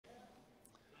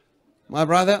My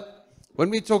brother, when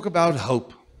we talk about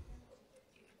hope,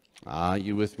 are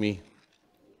you with me?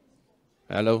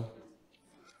 Hello?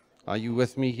 Are you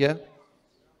with me here?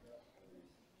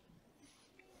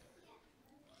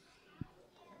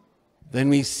 Then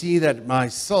we see that my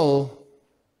soul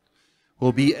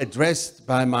will be addressed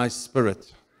by my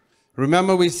spirit.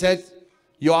 Remember we said,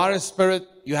 you are a spirit,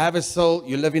 you have a soul,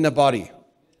 you live in a body.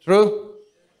 True?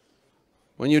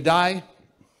 When you die,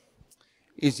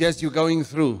 it's just you're going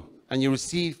through and you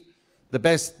receive the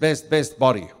best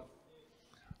body.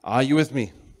 Are you with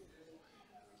me?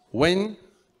 When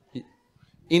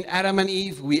in Adam and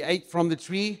Eve we ate from the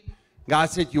tree, God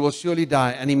said you will surely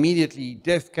die, and immediately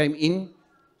death came in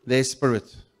their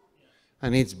spirit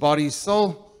and its body,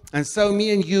 soul. And so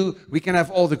me and you, we can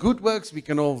have all the good works, we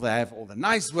can all have all the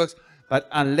nice works, but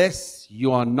unless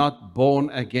you are not born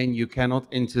again, you cannot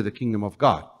enter the kingdom of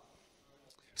God.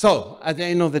 So at the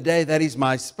end of the day, that is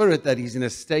my spirit that is in a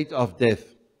state of death.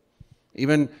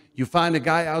 Even you find a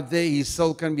guy out there, his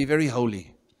soul can be very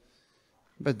holy,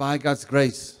 but by God's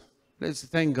grace, let's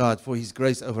thank God for His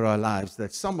grace over our lives,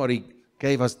 that somebody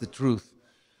gave us the truth,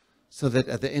 so that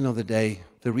at the end of the day,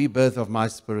 the rebirth of my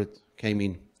spirit came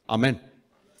in. Amen.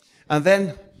 And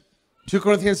then 2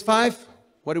 Corinthians 5,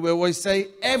 what do we always say?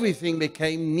 Everything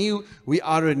became new. We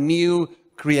are a new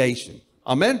creation.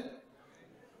 Amen.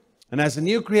 And as a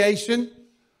new creation,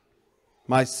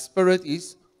 my spirit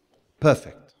is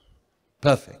perfect.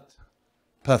 Perfect.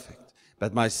 Perfect.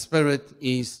 But my spirit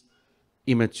is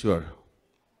immature.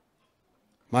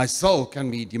 My soul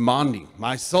can be demanding.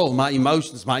 My soul, my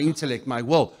emotions, my intellect, my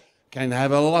will can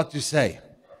have a lot to say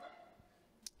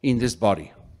in this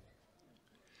body.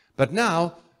 But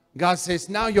now, God says,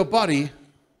 now your body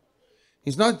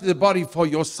is not the body for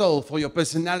your soul, for your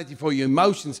personality, for your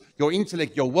emotions, your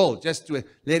intellect, your will, just to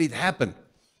let it happen.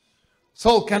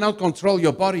 Soul cannot control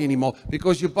your body anymore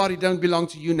because your body don't belong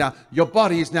to you now. Your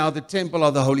body is now the temple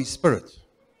of the Holy Spirit.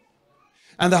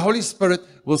 And the Holy Spirit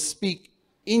will speak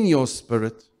in your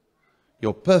spirit,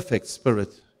 your perfect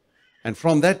spirit. And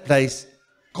from that place,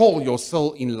 call your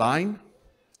soul in line,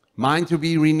 mind to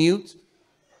be renewed,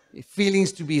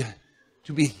 feelings to be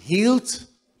healed,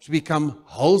 to become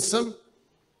wholesome,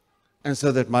 and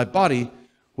so that my body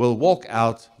will walk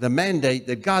out the mandate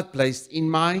that God placed in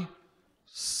my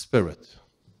spirit.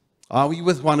 Are we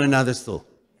with one another still?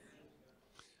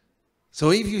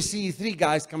 So if you see three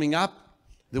guys coming up,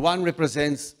 the one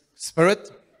represents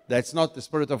spirit. That's not the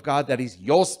Spirit of God. That is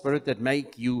your spirit that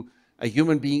make you a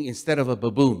human being instead of a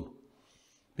baboon.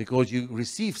 Because you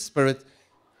receive spirit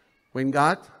when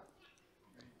God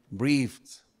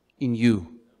breathed in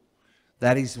you.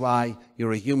 That is why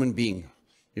you're a human being.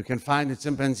 You can find a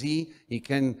chimpanzee, he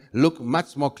can look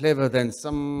much more clever than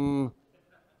some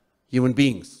human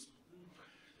beings.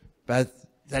 But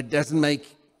that doesn't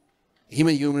make him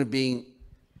a human being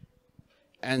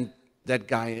and that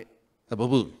guy a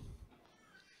baboon.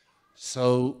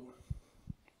 So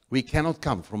we cannot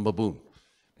come from baboon.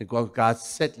 Because God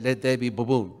said, let there be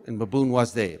baboon. And baboon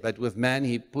was there. But with man,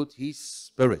 He put His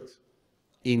spirit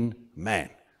in man.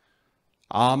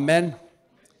 Amen.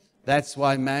 That's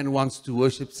why man wants to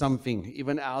worship something.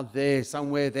 Even out there,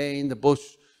 somewhere there in the bush,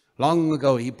 long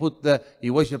ago, he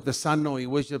worshipped the sun, or he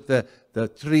worshipped the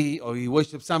tree, or he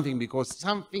worshipped something, because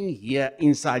something here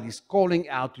inside is calling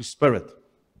out to spirit.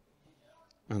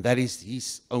 And that is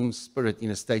his own spirit in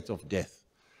a state of death.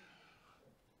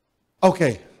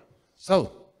 Okay,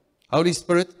 so Holy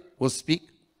Spirit will speak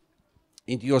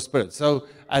into your spirit. So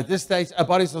at this stage, a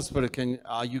body, soul, spirit,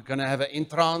 are you going to have an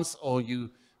entrance, or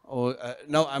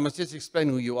no, I must just explain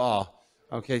who you are.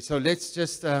 Okay, so let's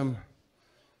just,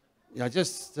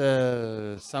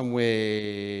 somewhere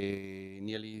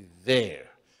nearly there.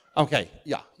 Okay,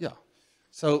 yeah.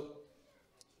 So,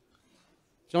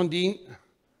 John Dean,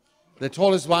 the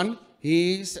tallest one,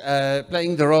 he's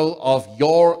playing the role of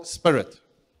your spirit.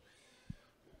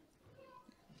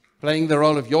 Playing the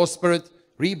role of your spirit,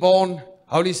 reborn,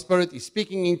 Holy Spirit is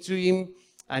speaking into him,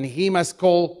 and he must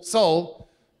call soul,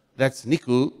 that's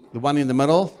Niku, the one in the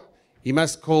middle, he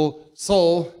must call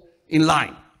soul in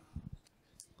line.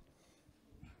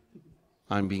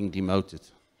 I'm being demoted.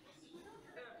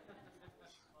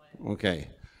 Okay,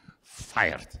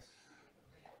 fired.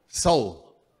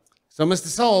 Soul. So Mr.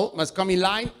 Soul must come in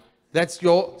line. That's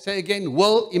your, say again,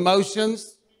 will,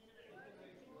 emotions,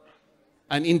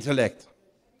 and intellect.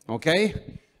 Okay?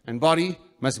 And body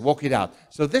must walk it out.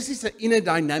 So this is the inner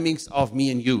dynamics of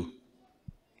me and you.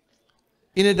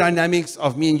 Inner dynamics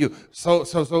of me and you. So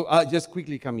just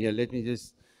quickly come here. Let me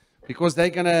just, because they're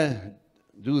going to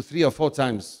do 3 or 4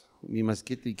 times. We must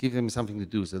give them something to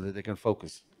do so that they can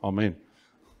focus. Amen.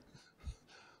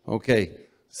 Okay.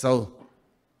 So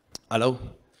Hello?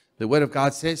 The Word of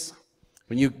God says,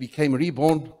 when you became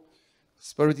reborn,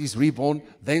 Spirit is reborn,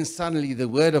 then suddenly the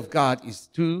Word of God is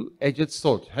two-edged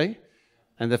sword. Hey?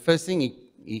 And the first thing,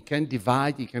 he can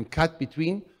divide, he can cut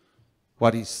between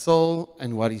what is soul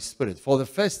and what is spirit. For the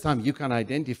first time, you can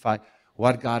identify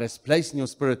what God has placed in your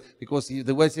spirit, because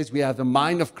the Word says we have the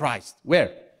mind of Christ.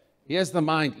 Where? Here's the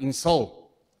mind in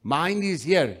soul. Mind is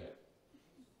here.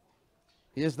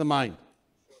 Here's the mind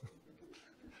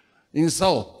in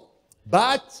soul.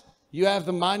 But you have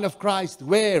the mind of Christ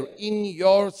where? In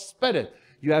your spirit.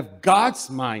 You have God's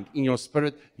mind in your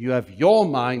spirit. You have your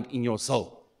mind in your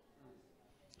soul.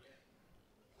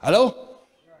 Hello?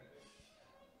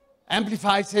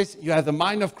 Amplified says you have the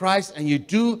mind of Christ and you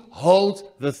do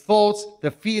hold the thoughts, the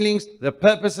feelings, the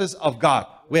purposes of God.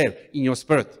 Where? In your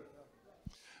spirit.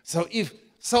 So if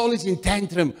soul is in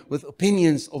tantrum with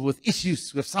opinions or with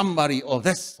issues with somebody or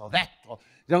this or that, or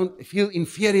don't feel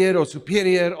inferior or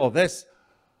superior or this,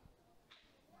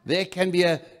 there can be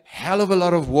a hell of a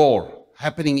lot of war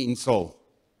happening in soul.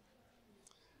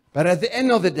 But at the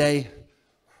end of the day,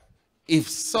 if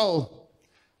soul,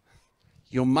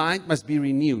 your mind must be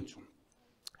renewed.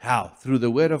 How? Through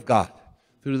the Word of God.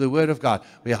 Through the Word of God.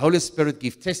 Where Holy Spirit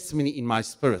gives testimony in my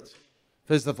spirit.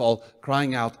 First of all,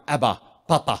 crying out, Abba,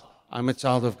 Papa, I'm a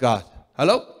child of God.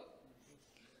 Hello?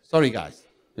 Sorry, guys.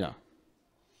 Yeah.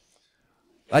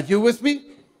 Are you with me?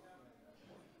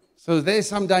 So there's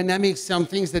some dynamics, some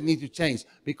things that need to change.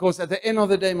 Because at the end of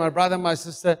the day, my brother, my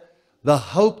sister, the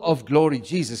hope of glory,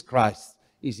 Jesus Christ,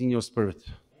 is in your spirit.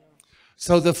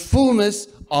 So the fullness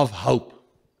of hope,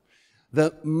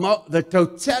 the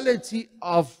totality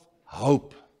of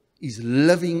hope is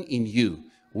living in you.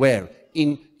 Where?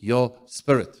 In your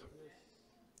spirit.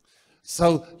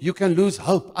 So you can lose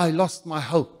hope. I lost my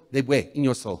hope. Where? In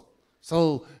your soul.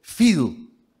 So feel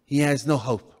he has no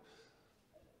hope.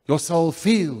 Your soul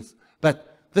feels,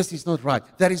 but this is not right.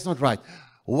 That is not right.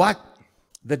 What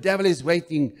the devil is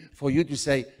waiting for you to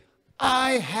say,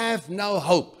 I have no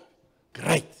hope.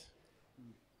 Great.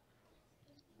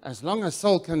 As long as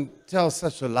soul can tell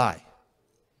such a lie,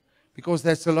 because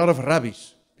that's a lot of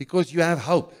rubbish, because you have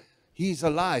hope. He is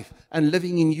alive and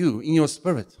living in you, in your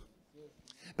spirit.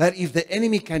 But if the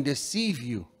enemy can deceive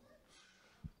you,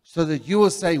 so that you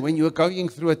will say, when you are going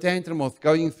through a tantrum or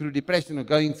going through depression or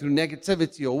going through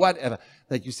negativity or whatever,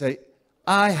 that you say,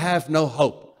 I have no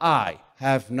hope. I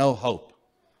have no hope.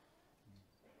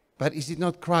 But is it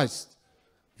not Christ,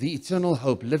 the eternal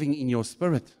hope, living in your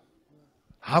spirit?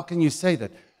 How can you say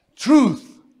that? Truth,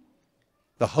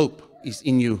 the hope is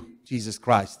in you, Jesus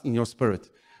Christ, in your spirit.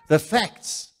 The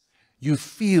facts, you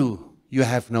feel you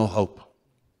have no hope.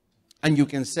 And you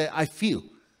can say, I feel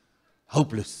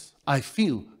hopeless. I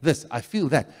feel this, I feel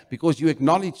that, because you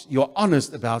acknowledge, you're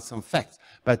honest about some facts.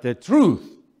 But the truth,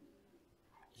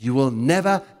 you will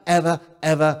never, ever,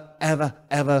 ever, ever,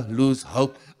 ever lose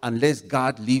hope unless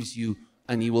God leaves you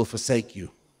and he will forsake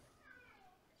you.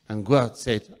 And God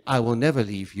said, I will never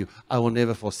leave you, I will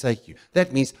never forsake you.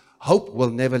 That means hope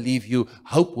will never leave you,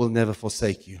 hope will never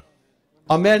forsake you.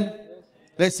 Amen.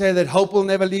 Let's say that hope will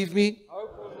never leave me,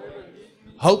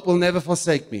 hope will never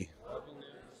forsake me.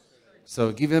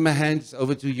 So give them a hand. It's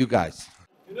over to you guys.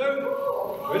 You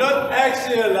know, we're not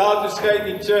actually allowed to skate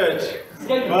in church.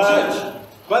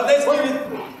 But let's give it.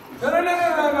 No.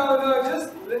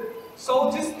 Just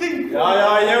soul, just think. Yeah,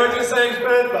 I hear what you're saying,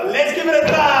 Spirit. But let's give it a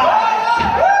try.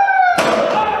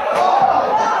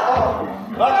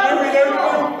 But if we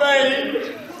don't pay,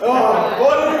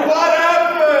 what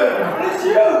happened? It's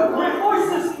you. Your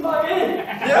voices in my head.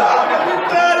 Yeah, but we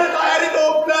planned it. I had it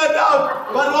all planned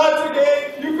out. But once again.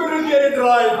 Couldn't get it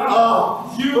right.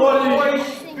 You always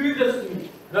do this to me.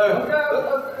 No.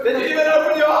 Okay. Did you even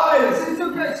open your eyes? It's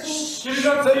okay. Should you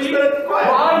not see? Your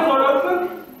eyes are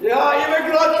open? Yeah,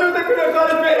 even God could have done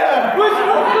it better. Which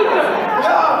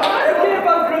yeah. I don't care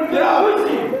about drinking.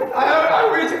 Yeah.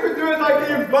 I wish you could do it like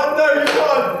him, but no, you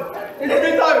can't.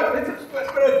 Every time,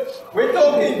 we're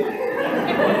talking.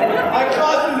 I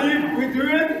can't believe we do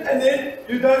it and then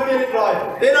you don't get it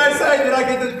right. Then I say, then I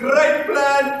get this great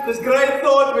plan, this great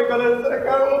thought, we're going to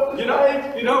go, you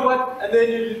know what? And then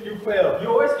you fail. You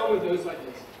always come with those like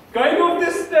this. Going off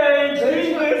the stage,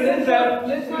 doing this and that.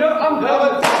 I'm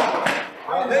done.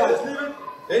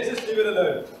 Let's just leave it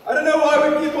alone. I don't know why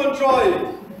we keep on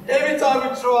trying. Every time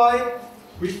we try,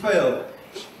 we fail.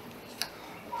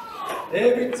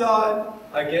 Every time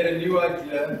I get a new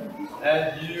idea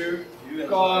and you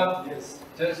can't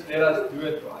just let us do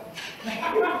it right.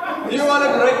 Do you want to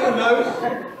break your nose?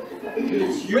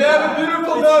 We have a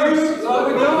beautiful nose.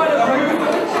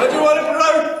 But you want to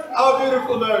break our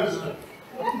beautiful nose.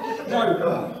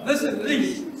 No, listen,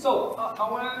 please. So,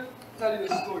 I want to tell you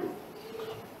a story.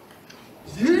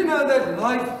 Do you know that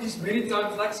life is many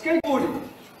times like skateboarding?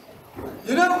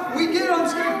 You know, we get on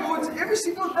skateboards every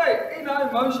single day in our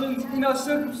emotions, in our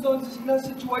circumstances, in our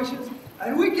situations,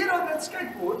 and we get on that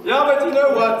skateboard. Yeah, but you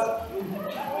know what?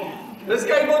 The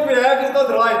skateboard we have is not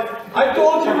right. I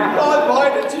told you can't buy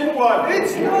the cheap one.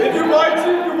 It's not. If you buy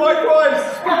cheap, you buy twice.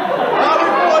 Now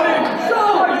we're falling. So,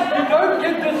 you don't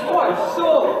get this twice.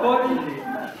 So, buddy,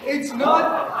 it's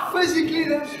not physically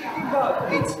that I'm speaking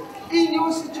about. It's in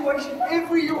your situation,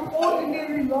 your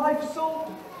ordinary life.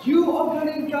 So, you are going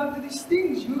to encounter these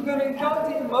things. You're going to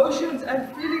encounter emotions and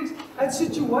feelings and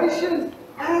situations.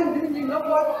 And then you know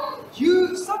what?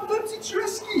 Sometimes it's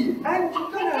risky. And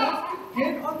you're going to have to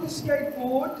get on the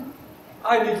skateboard.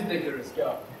 I need to take a risk,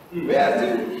 yeah. We have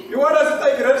to. You want us to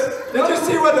take risks? Did you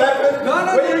see what happened? No,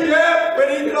 no, when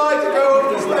he tried to go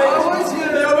off the stage,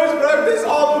 he almost broke this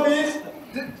arm of his.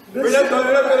 We're not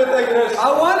going to take risks.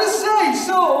 I want to say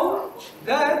so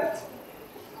that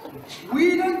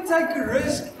we don't take a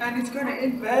risk and it's going to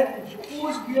end bad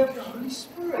because we have the Holy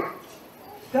Spirit.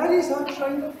 That is our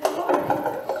trainer for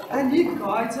life. And He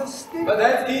guides us step. But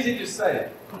that's easy to say.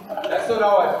 That's not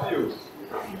how I feel.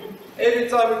 Every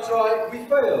time we try, we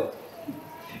fail.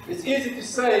 It's easy to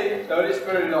say the Holy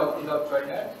Spirit is not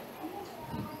trainer.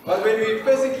 But when we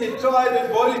physically try, the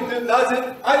body does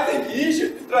it. I think He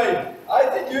should train. I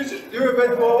think you should do a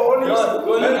bit more. You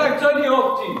look like Tony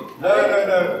Hawk to you.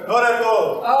 No, not at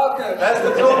all. Okay. That's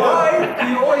the problem. Why do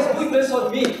you always put this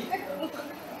on me?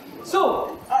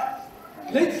 So,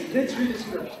 let's read the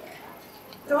scripture.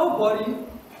 Tell body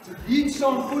to read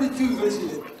Psalm 42 verse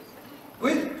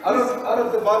 11. Out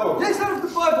of the Bible. Yes, out of the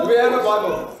Bible. We have a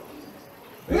Bible.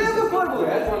 We have a Bible. We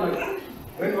had one like,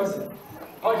 when was it?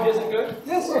 5 years ago?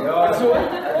 Yes, sir. Yeah, I saw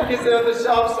it. I think it's on the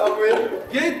shelf somewhere.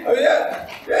 Yeah. Oh yeah,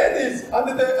 yeah it is.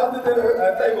 Under the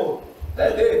table.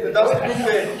 There, the dusty book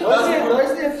there. Daar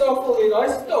is die tafel en daar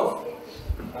is die tafel.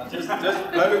 Just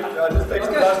take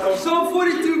some dust off. Psalm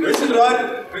 42 We verse should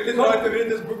 11. really try to read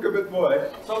this book a bit more, eh?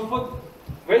 Psalm 40.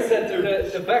 Where's that?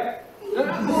 The back.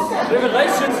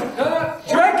 Revelations.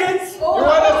 Dragons. You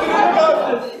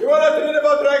want us to read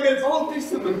about dragons? Old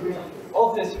Testament.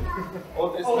 Old Testament.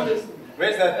 Old Old Testament. Testament.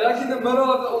 Where's that? Like in the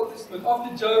middle of the Old Testament,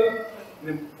 after Job.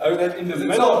 Oh, that's in the Is it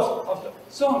middle. Psalms? After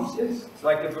Psalms, yes. It's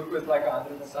like a book with like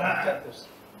 100 and something chapters.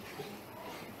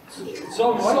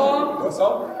 Psalm What's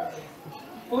up?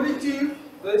 42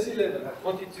 verse 11.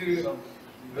 42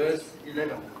 verse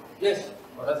 11. Yes.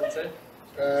 What does it say?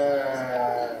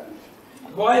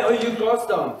 Why are you cast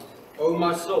down, O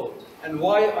my soul? And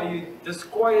why are you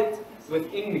disquiet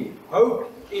within me?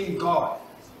 Hope in God.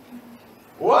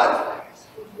 What?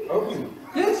 Hope in.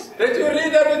 Yes. Did you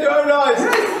read that with your own eyes? I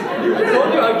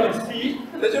told you I can see.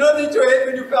 Did you not hit your head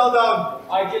when you fell down?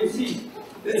 I can see.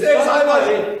 It It's says, not in my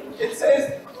head. it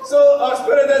says, so our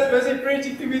spirit that's busy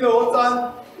preaching to me the whole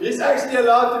time, he's actually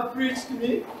allowed to preach to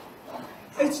me.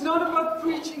 It's not about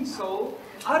preaching, soul.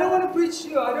 I don't want to preach to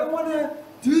you. I don't want to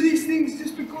do these things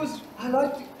just because I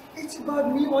like you. It's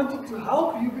about me wanting to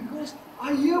help you because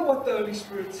I hear what the Holy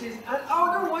Spirit says. And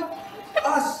I don't want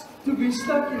us to be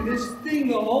stuck in this thing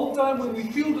the whole time when we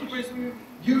feel depressed, when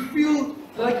you feel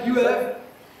like you have.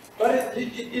 But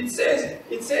it says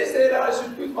that I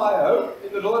should put my hope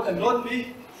in the Lord and not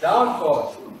be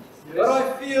downcast. Yes. But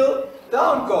I feel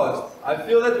downcast. I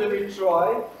feel that when we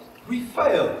try, we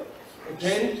fail.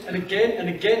 Again and again and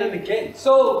again and again.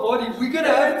 So, body, we're gonna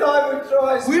Every time we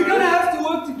try, We're going to have to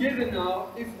work together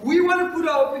now. If we want to put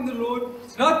our hope in the Lord,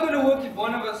 it's not going to work if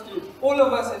one of us do it. All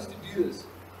of us has to do this.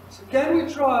 So can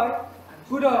we try and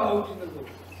put our hope in the Lord?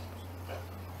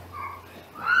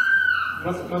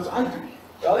 Must I do?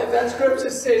 Well, if that scripture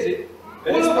says it,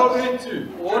 then it's All of probably true.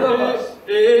 All of us.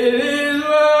 It is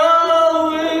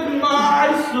well with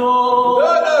my soul.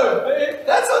 No,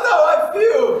 that's not how I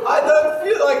feel. I don't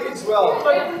feel like it's well.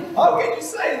 How can you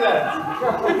say that?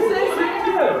 It says it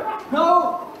here.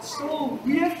 No, so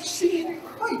we have to sing it in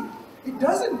faith. It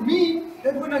doesn't mean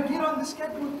that when I get on the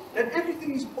skateboard that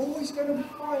everything is always going to be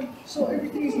fine. So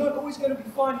everything is not always going to be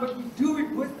fine, but we do it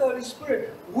with the Holy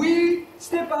Spirit. We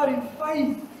step out in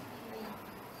faith.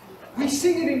 We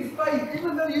sing it in faith.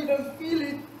 Even though you don't feel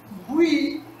it,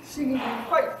 we sing it in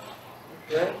faith.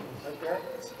 Okay.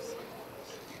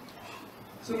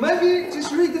 So maybe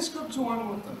just read the scripture one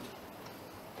more time.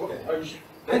 Okay.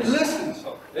 And listen.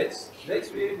 Let's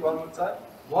read it one more time.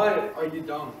 Why are you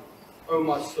down, O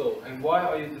my soul? And why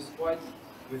are you disquiet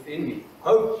within me?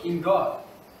 Hope in God.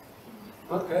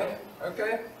 Okay.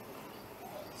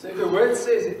 So if the word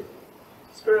says it,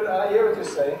 Spirit, I hear what you're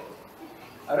saying.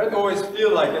 I don't always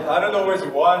feel like it. I don't always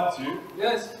want to.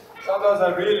 Yes. Sometimes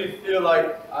I really feel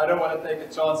like I don't want to take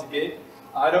a chance again.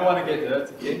 I don't want to get hurt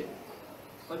again.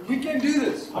 But we can do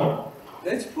this.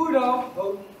 Let's put our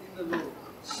hope in the Lord.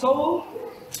 Soul,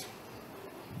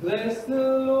 bless the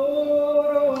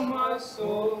Lord, oh my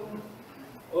soul.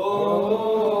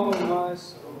 Oh my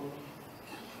soul.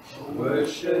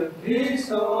 Worship His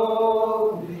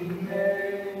holy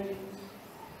name.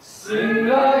 Sing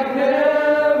like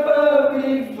never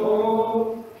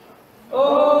before.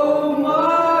 Oh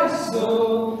my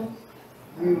soul,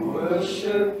 we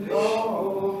worship Your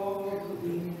holy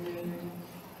name.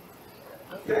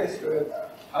 Okay, Spirit.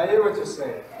 I hear what you're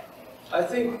saying. I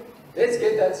think let's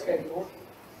get that skateboard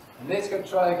and let's go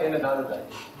try again another day.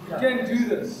 We can do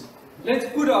this. Let's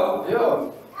put our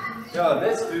Yeah,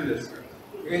 let's do this.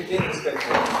 We can get the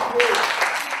skateboard.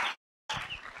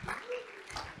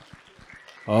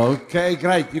 Okay,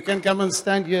 great. You can come and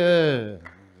stand here.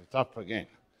 Top again.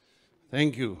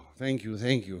 Thank you, thank you,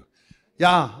 thank you.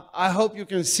 Yeah, I hope you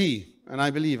can see, and I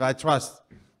believe, I trust,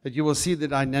 that you will see the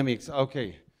dynamics.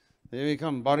 Okay, there we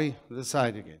come, body, this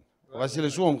side again. Was jullie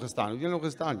zo omgestaan? Hoe jullie nog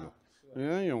gestaan, joh?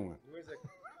 Ja, jongen.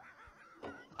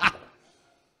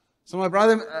 So my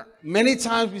brother, many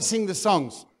times we sing the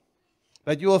songs,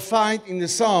 but you will find in the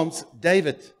Psalms,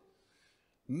 David,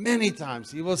 many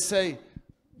times he will say,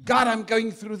 God, I'm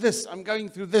going through this, and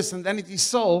then it is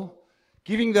Saul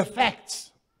giving the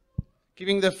facts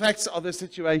of the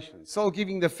situation. Saul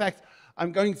giving the fact,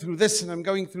 I'm going through this, and I'm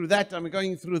going through that, I'm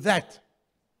going through that.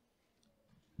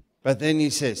 But then he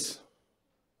says,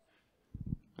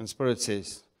 and Spirit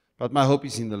says, but my hope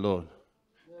is in the Lord.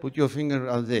 Put your finger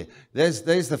out there. There's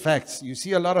the facts. You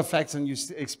see a lot of facts and you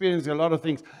experience a lot of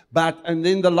things. And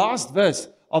then the last verse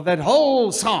of that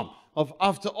whole psalm,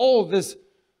 after all this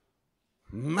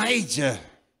major,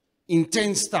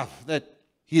 intense stuff that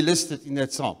he listed in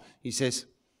that psalm, he says,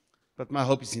 but my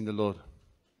hope is in the Lord.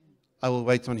 I will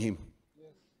wait on Him.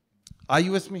 Are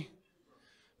you with me?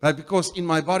 But because in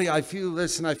my body I feel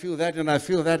this and I feel that and I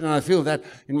feel that and I feel that.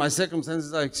 In my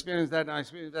circumstances I experience that and I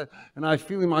experience that. And I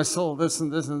feel in my soul this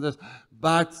and this and this.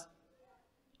 But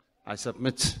I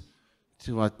submit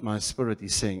to what my spirit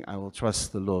is saying. I will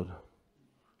trust the Lord.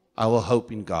 I will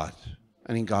hope in God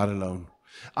and in God alone.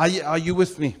 Are you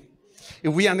with me?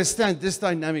 If we understand this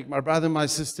dynamic, my brother, my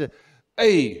sister,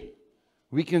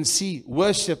 we can see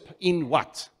worship in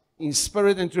what? In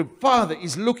spirit and truth. Father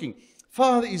is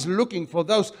looking for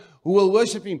those who will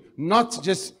worship Him, not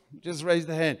just raise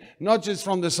the hand, not just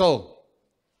from the soul,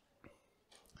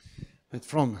 but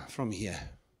from here.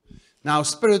 Now,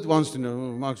 Spirit wants to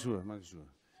know,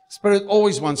 Spirit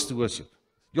always wants to worship.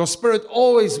 Your spirit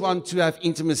always wants to have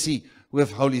intimacy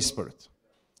with Holy Spirit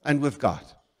and with God.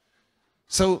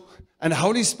 So, and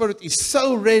Holy Spirit is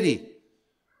so ready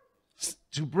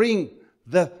to bring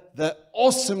the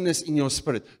awesomeness in your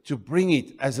spirit, to bring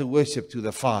it as a worship to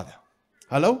the Father.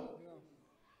 Hello?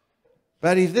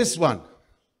 But if this one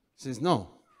says, no,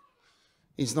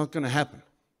 it's not going to happen.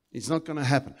 It's not going to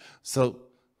happen. So,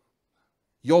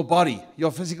 your body,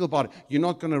 your physical body, you're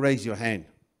not going to raise your hand.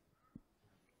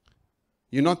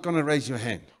 You're not going to raise your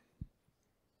hand.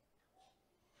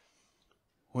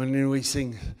 When we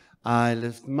sing, I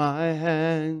lift my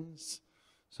hands.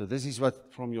 So this is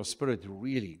what from your spirit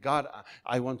really, God,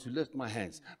 I want to lift my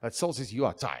hands. But soul says, you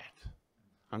are tired.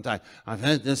 I'm tired. I've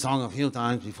heard this song a few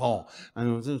times before.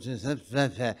 So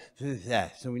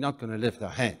we're not going to lift our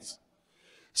hands.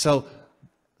 So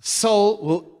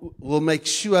soul will make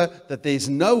sure that there's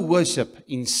no worship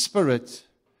in spirit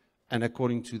and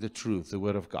according to the truth, the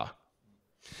Word of God.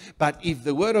 But if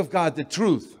the Word of God, the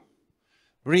truth,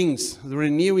 brings the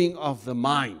renewing of the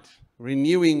mind,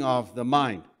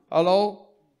 hello?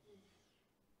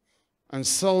 And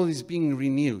soul is being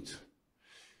renewed.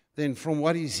 Then from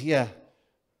what is here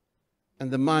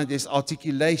and the mind, there's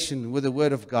articulation with the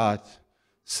Word of God,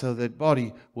 so that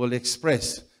body will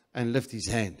express and lift his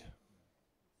hand.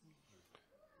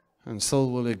 And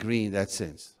soul will agree in that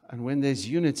sense. And when there's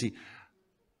unity,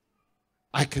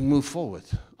 I can move forward.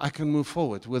 I can move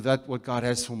forward with that, what God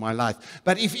has for my life.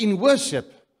 But if in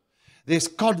worship, there's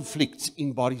conflict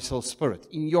in body, soul, spirit,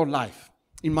 in your life,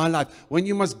 in my life, when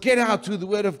you must get out to the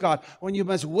Word of God, when you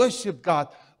must worship God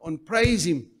and praise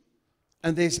Him,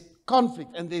 and there's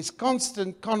conflict, and there's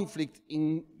constant conflict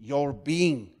in your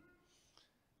being,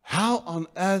 how on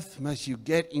earth must you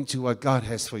get into what God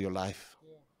has for your life?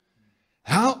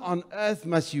 How on earth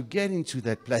must you get into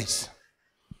that place?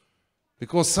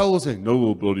 Because soul will say,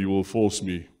 nobody will force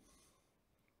me.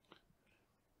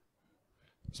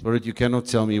 Spirit, you cannot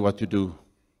tell me what to do.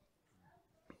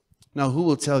 Now, who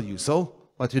will tell you, soul,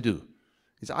 what to do?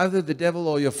 It's either the devil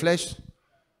or your flesh,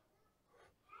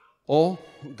 or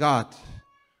God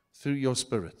through your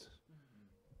spirit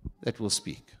that will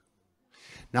speak.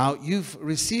 Now, you've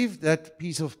received that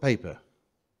piece of paper.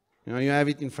 You know, you have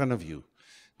it in front of you.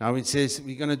 Now it says,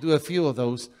 we're going to do a few of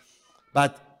those,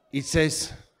 but it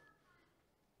says,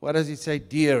 what does it say?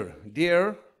 Dear,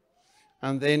 dear,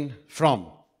 and then from.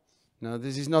 Now,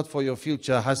 this is not for your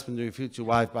future husband or your future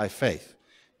wife by faith.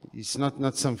 It's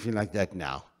not something like that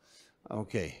now.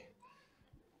 Okay.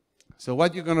 So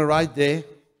what you're going to write there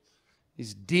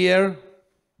is dear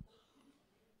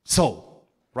soul.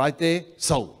 Right there,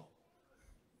 soul.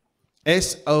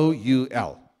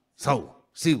 S-O-U-L. Soul.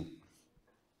 Soul.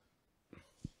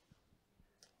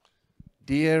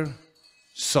 Dear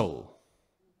soul.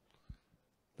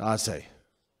 I say.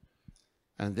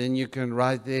 And then you can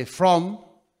write there from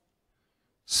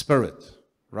Spirit.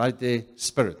 Right there,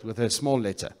 Spirit, with a small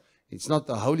letter. It's not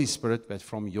the Holy Spirit, but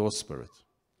from your spirit.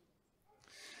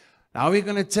 Now we're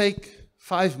going to take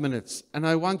 5 minutes, and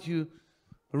I want you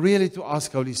really to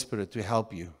ask Holy Spirit to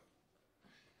help you.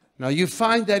 Now you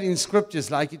find that in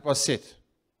scriptures, like it was said,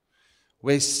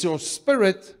 where your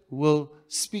spirit will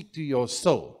speak to your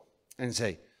soul and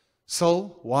say,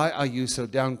 soul, why are you so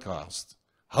downcast?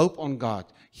 Hope on God.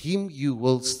 Him you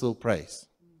will still praise.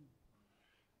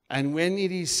 And when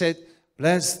it is said,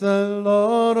 bless the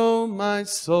Lord, oh my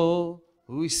soul.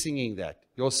 Who is singing that?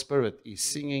 Your spirit is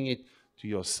singing it to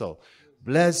your soul.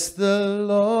 Bless the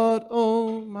Lord,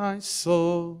 oh my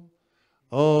soul.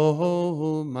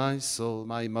 Oh my soul.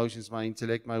 My emotions, my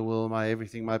intellect, my will, my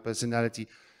everything, my personality.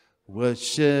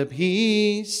 Worship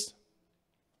His.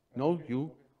 No,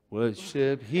 you.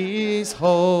 Worship His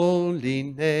holy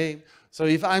name. So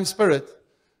if I'm spirit,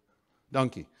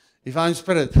 donkey. If I'm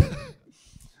spirit,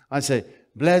 I say,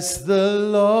 bless the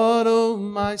Lord, oh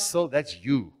my soul. That's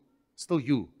you. Still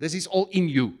you. This is all in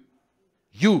you.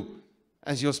 You,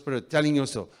 as your spirit, telling your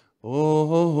soul,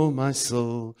 oh my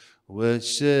soul,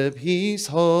 worship His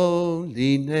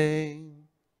holy name.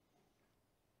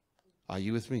 Are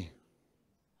you with me?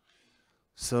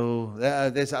 So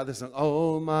there's other song.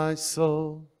 Oh my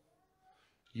soul,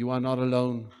 you are not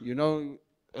alone. You know,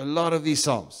 a lot of these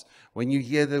psalms, when you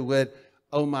hear the word,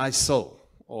 oh my soul,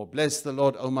 or bless the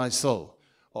Lord, oh my soul,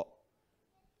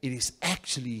 it is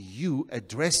actually you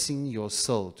addressing your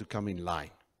soul to come in line.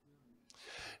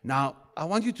 Now, I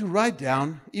want you to write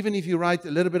down, even if you write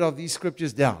a little bit of these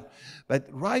scriptures down, but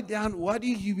write down, what do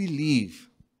you believe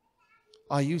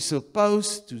are you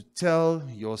supposed to tell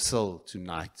your soul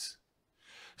tonight?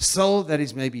 Soul that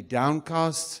is maybe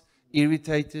downcast,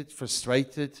 irritated,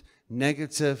 frustrated,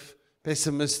 negative,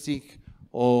 pessimistic,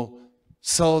 or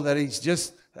soul that is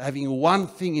just having one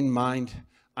thing in mind,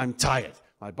 I'm tired.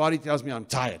 My body tells me I'm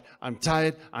tired. I'm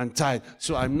tired. I'm tired.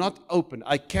 So I'm not open.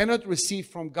 I cannot receive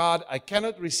from God. I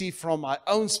cannot receive from my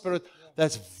own spirit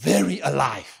that's very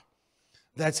alive.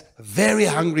 That's very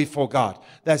hungry for God.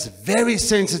 That's very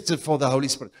sensitive for the Holy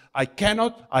Spirit. I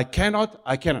cannot.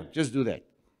 Just do that.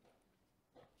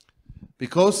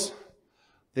 Because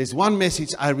there's one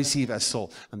message I receive as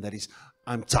soul, and that is,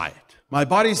 I'm tired. My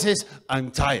body says, I'm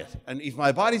tired. And if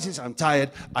my body says, I'm tired,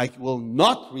 I will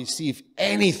not receive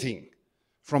anything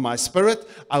from my spirit.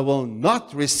 I will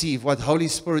not receive what Holy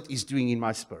Spirit is doing in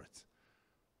my spirit.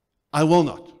 I will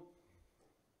not.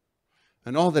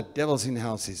 And all the devils in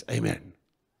hell says, amen.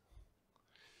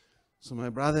 So my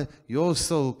brother, your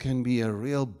soul can be a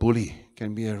real bully,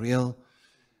 can be a real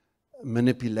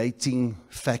manipulating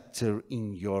factor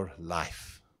in your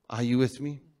life. Are you with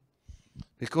me?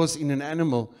 Because in an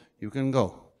animal, you can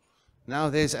go. Now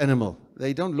there's animal.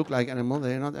 They don't look like animal.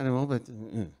 They're not animal, but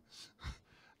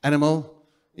animal.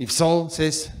 If soul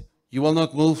says, you will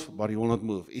not move, body will not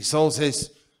move. If soul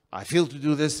says, I feel to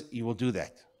do this, he will do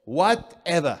that.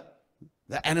 Whatever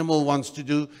the animal wants to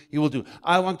do, he will do.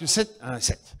 I want to sit, and I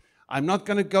sit. I'm not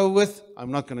going to go with,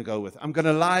 I'm not going to go with. I'm going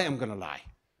to lie, I'm going to lie.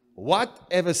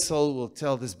 Whatever soul will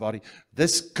tell this body,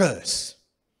 this curse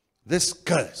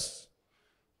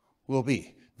will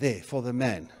be there for the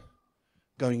man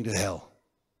going to hell.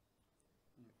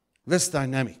 This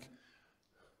dynamic,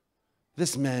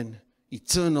 this man,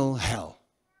 eternal hell.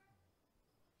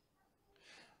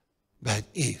 But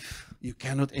if you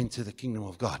cannot enter the kingdom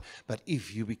of God, but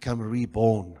if you become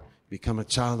reborn, become a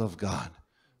child of God,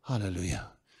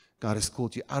 hallelujah. God has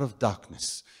called you out of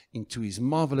darkness into His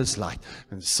marvelous light.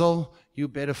 And so you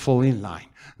better fall in line.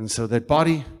 And so that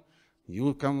body, you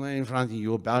will come in front of you, you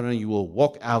will bow down, you will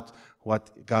walk out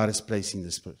what God has placed in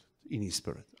the spirit, in His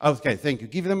spirit. Okay, thank you.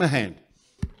 Give them a hand.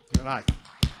 All right.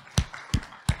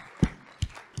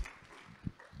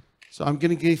 So I'm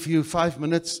going to give you 5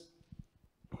 minutes.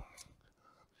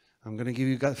 I'm going to give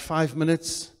you 5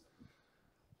 minutes.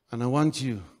 And I want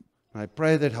you I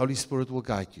pray that Holy Spirit will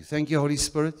guide you. Thank you, Holy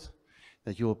Spirit,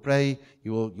 that you will pray,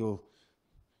 you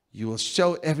will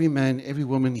show every man, every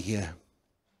woman here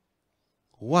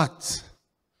what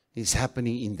is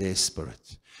happening in their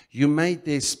spirit. You made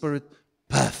their spirit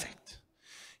perfect.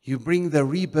 You bring the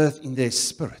rebirth in their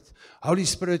spirit. Holy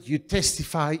Spirit, you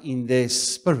testify in their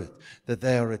spirit that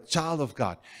they are a child of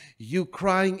God. You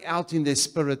crying out in their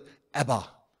spirit, Abba,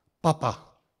 Papa,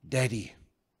 Daddy.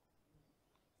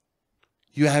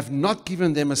 You have not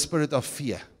given them a spirit of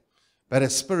fear, but a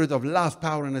spirit of love,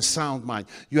 power, and a sound mind.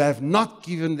 You have not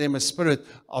given them a spirit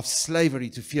of slavery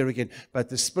to fear again, but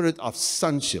the spirit of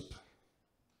sonship.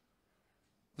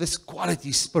 This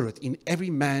quality spirit in every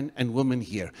man and woman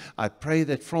here, I pray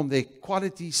that from their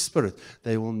quality spirit,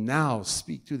 they will now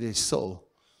speak to their soul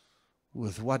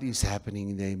with what is happening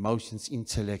in their emotions,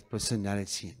 intellect,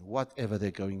 personality, and whatever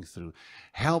they're going through.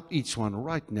 Help each one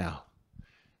right now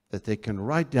that they can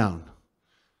write down,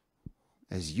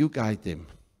 as you guide them,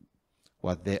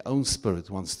 what their own spirit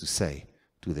wants to say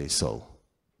to their soul.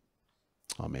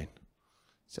 Amen.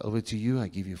 It's over to you. I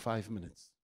give you 5 minutes.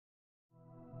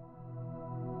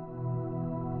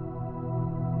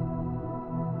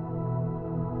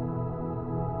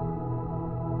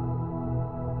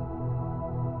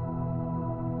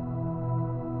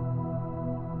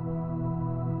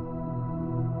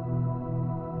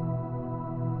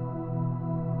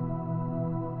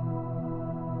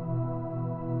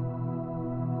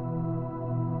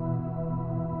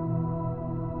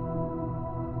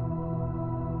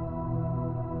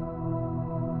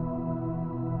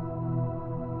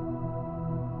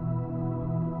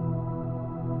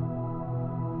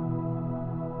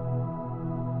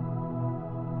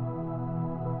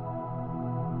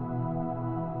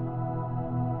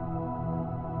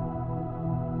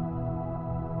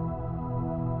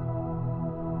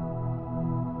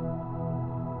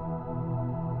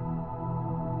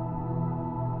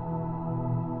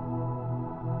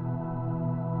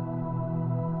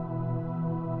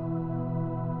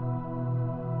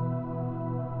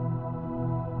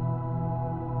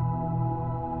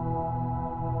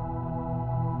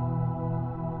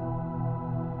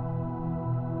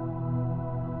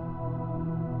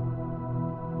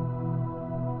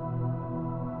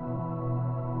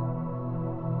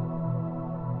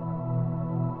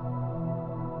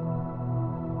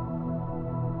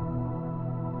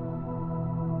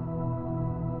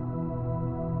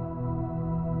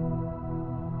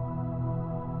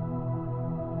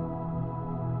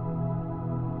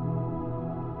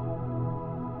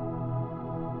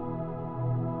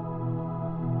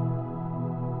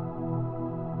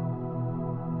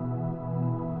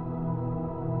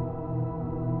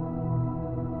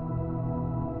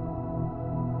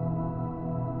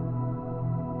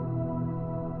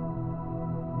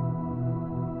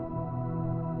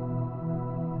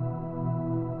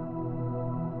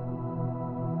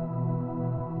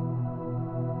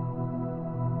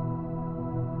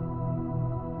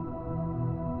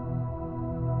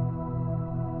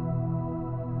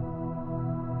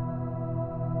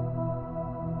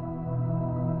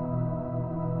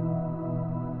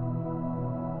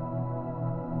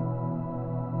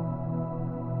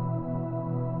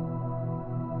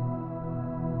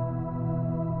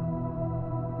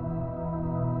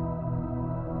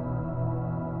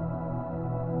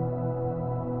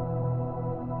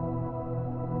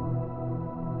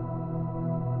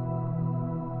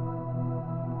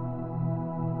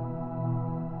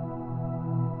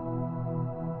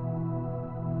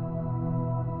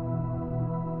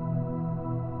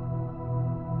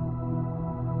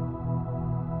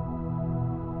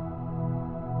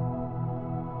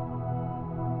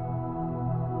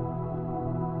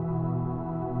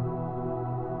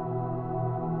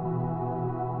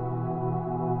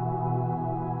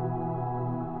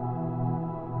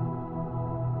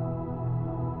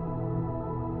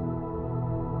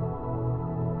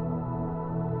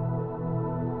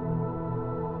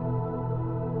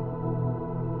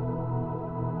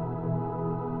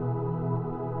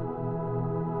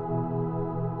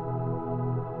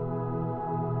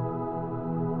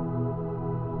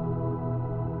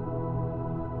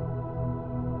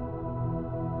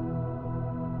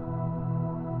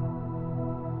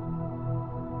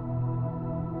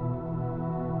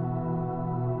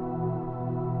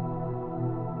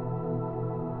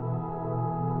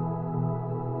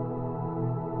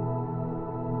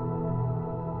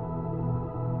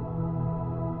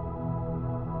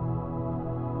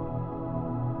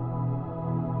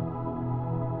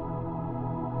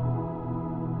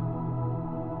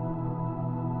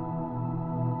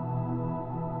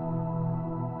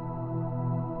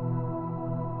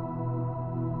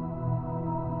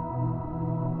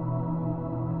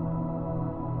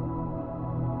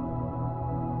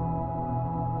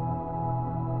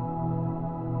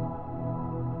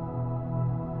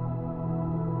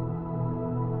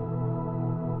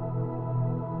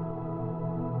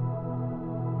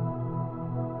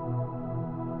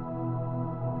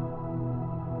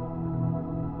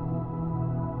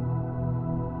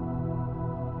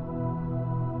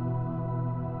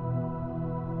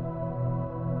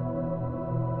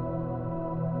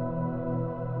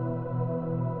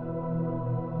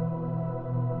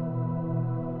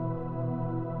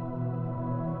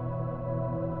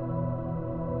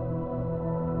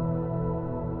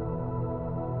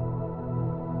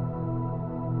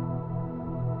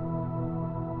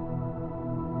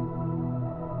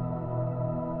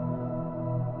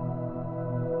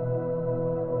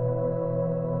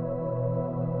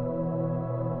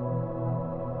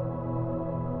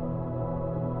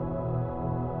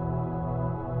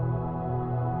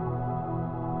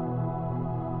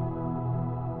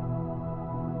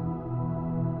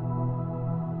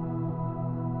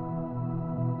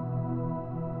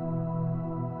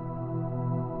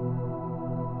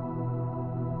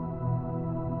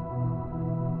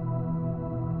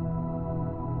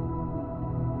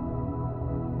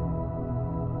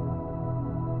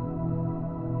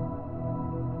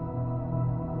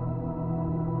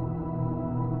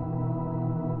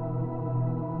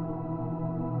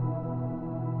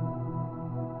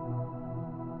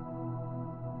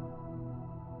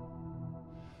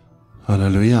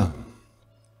 Hallelujah.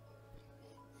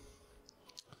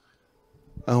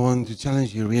 I want to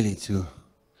challenge you really to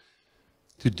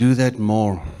do that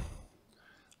more.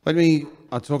 When we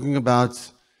are talking about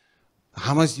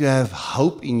how much you have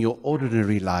hope in your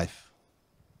ordinary life,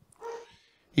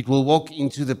 it will walk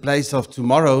into the place of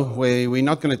tomorrow, where we're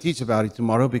not going to teach about it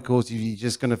tomorrow because you're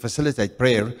just going to facilitate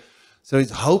prayer. So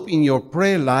it's hope in your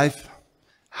prayer life,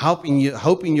 hope in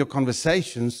your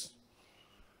conversations,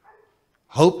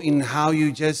 hope in how you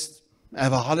just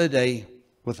have a holiday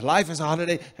with life as a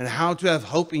holiday, and how to have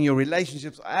hope in your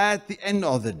relationships at the end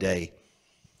of the day.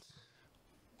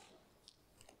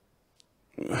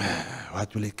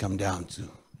 What will it come down to?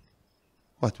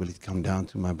 What will it come down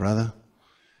to, my brother?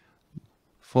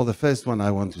 For the first one,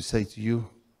 I want to say to you,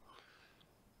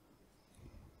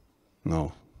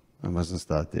 no, I mustn't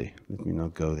start there. Let me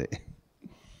not go there.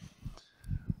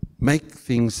 Make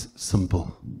things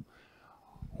simple.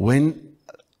 When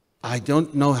I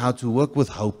don't know how to work with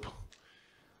hope,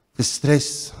 the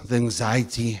stress, the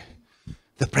anxiety,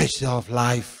 the pressure of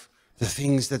life, the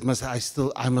things that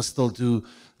I must still do,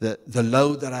 the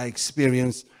load that I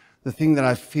experience, the thing that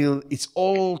I feel it's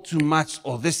all too much,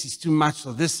 or this is too much,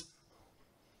 or this.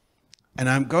 And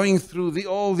I'm going through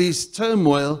all this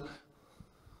turmoil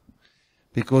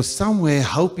because somewhere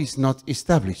hope is not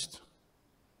established.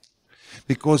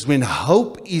 Because when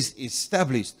hope is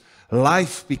established,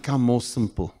 life becomes more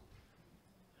simple.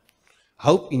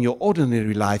 Hope in your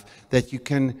ordinary life, that you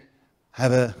can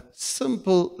have a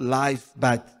simple life,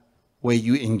 but where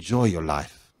you enjoy your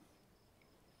life.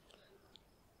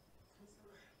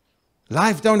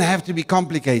 Life don't have to be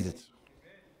complicated.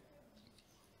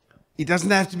 It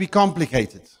doesn't have to be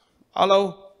complicated.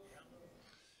 Hello?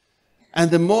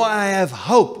 And the more I have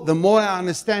hope, the more I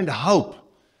understand hope,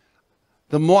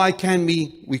 the more I can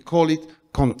be, we call it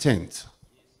content.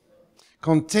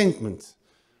 Contentment.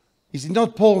 Is it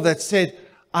not Paul that said,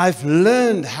 I've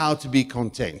learned how to be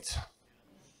content?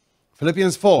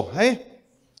 Philippians 4, hey?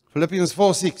 Philippians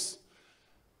 4:6.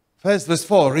 First verse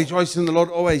 4, rejoice in the Lord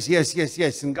always. Yes, yes,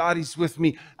 yes. And God is with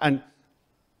me. And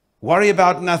worry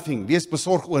about nothing. Wees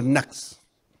besorg oor niks.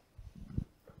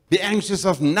 Be anxious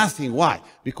of nothing. Why?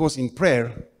 Because in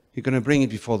prayer, you're going to bring it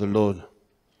before the Lord.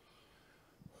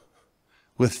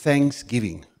 With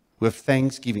thanksgiving. With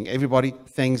thanksgiving. Everybody,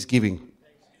 thanksgiving.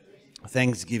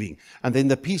 Thanksgiving. And then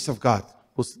the peace of God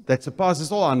that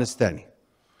surpasses all understanding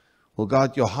will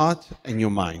guard your heart and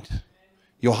your mind.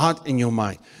 Your heart and your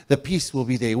mind. The peace will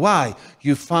be there. Why?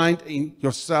 You find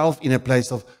yourself in a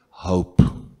place of hope.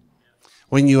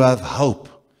 When you have hope,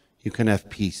 you can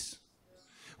have peace.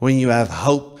 When you have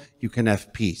hope, you can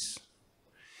have peace.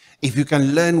 If you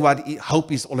can learn what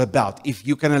hope is all about, if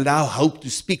you can allow hope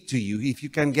to speak to you, if you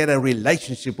can get a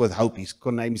relationship with hope, his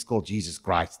name is called Jesus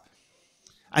Christ.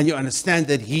 And you understand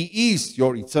that he is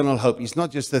your eternal hope. It's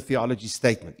not just a theology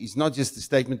statement. It's not just a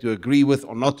statement to agree with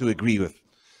or not to agree with.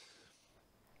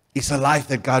 It's a life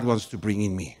that God wants to bring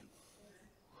in me.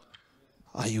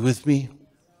 Are you with me?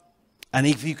 And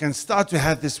if you can start to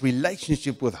have this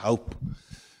relationship with hope,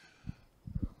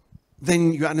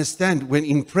 then you understand when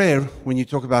in prayer, when you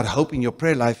talk about hope in your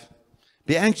prayer life,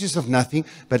 be anxious of nothing,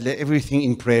 but let everything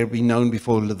in prayer be known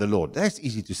before the Lord. That's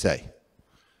easy to say.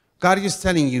 God is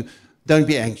telling you, don't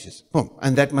be anxious. Oh,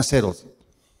 and that must settle it.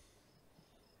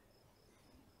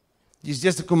 It's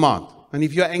just a command. And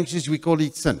if you're anxious, we call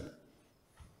it sin.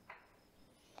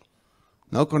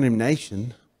 No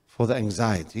condemnation for the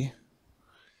anxiety.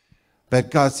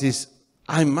 But God says,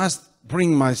 I must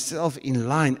bring myself in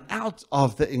line out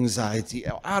of the anxiety,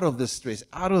 out of the stress,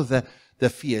 out of the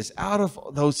fears, out of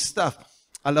those stuff.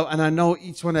 And I know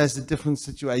each one has a different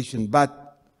situation,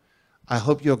 but I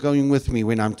hope you're going with me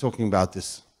when I'm talking about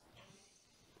this.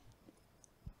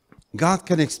 God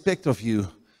can expect of you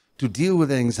to deal with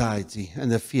the anxiety and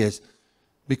the fears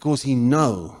because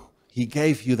He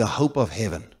gave you the hope of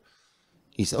heaven,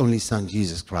 His only Son,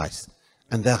 Jesus Christ.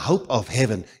 And the hope of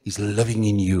heaven is living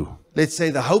in you. Let's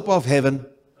say the hope of heaven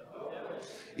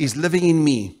is living in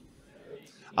me.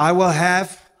 I will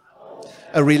have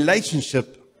a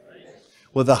relationship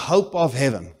with the hope of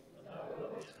heaven,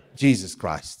 Jesus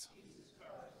Christ.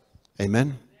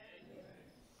 Amen.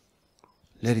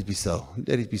 Let it be so.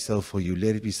 Let it be so for you.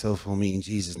 Let it be so for me in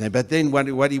Jesus' name. But then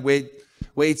where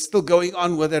it's still going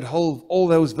on with that all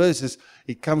those verses,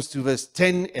 it comes to verse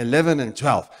 10, 11, and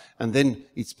 12. And then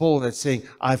it's Paul that's saying,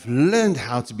 I've learned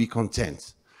how to be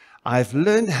content. I've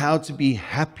learned how to be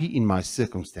happy in my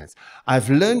circumstance.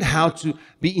 I've learned how to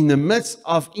be in the midst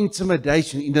of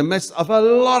intimidation, in the midst of a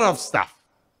lot of stuff.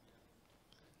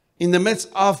 In the midst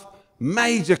of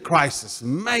major crisis,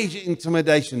 major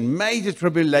intimidation, major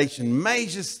tribulation,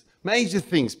 major Major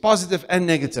things, positive and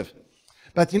negative.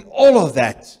 But in all of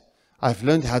that, I've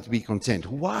learned how to be content.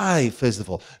 Why, first of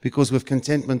all? Because with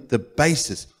contentment, the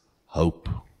basis, hope.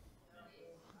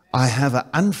 I have an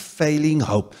unfailing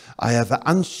hope. I have an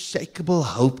unshakable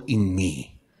hope in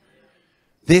me.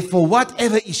 Therefore,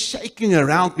 whatever is shaking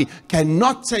around me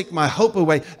cannot take my hope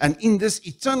away. And in this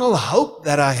eternal hope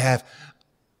that I have,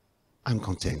 I'm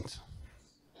content.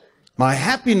 My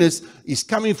happiness is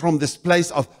coming from this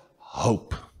place of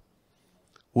hope,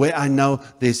 where I know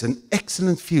there's an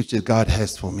excellent future God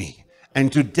has for me.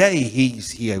 And today He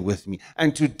is here with me.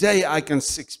 And today I can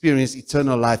experience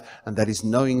eternal life. And that is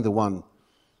knowing the one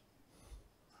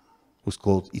who's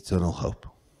called eternal hope.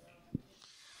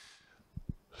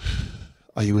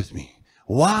 Are you with me?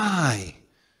 Why?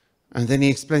 And then he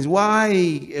explains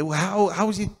why, how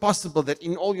is it possible that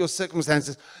in all your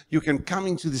circumstances you can come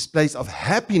into this place of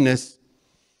happiness,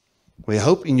 where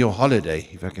hope in your holiday,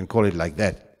 if I can call it like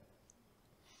that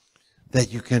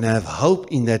you can have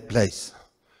hope in that place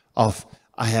of,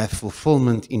 I have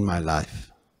fulfillment in my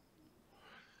life.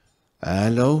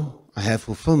 Hello, I have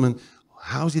fulfillment.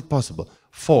 How is it possible?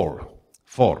 For,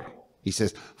 he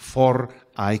says, for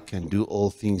I can do all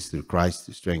things through Christ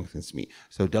who strengthens me.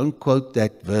 So don't quote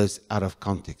that verse out of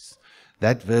context.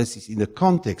 That verse is in the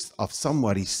context of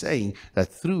somebody saying that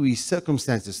through his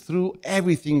circumstances, through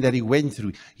everything that he went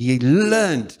through, he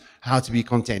learned how to be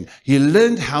content. He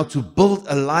learned how to build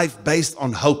a life based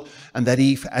on hope, and that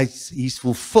he's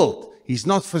fulfilled. He's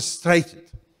not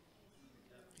frustrated.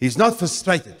 He's not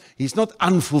frustrated. He's not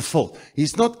unfulfilled.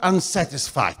 He's not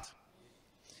unsatisfied.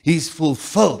 He's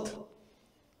fulfilled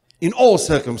in all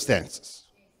circumstances.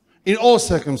 In all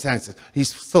circumstances,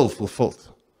 he's still fulfilled.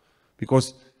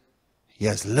 Because he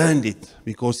has learned it,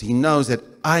 because he knows that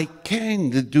I can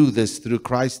do this through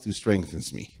Christ who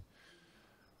strengthens me.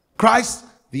 Christ,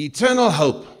 the eternal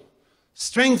hope,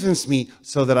 strengthens me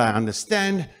so that I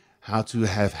understand how to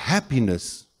have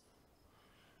happiness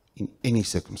in any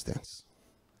circumstance.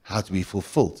 How to be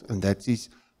fulfilled, and that is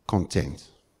content.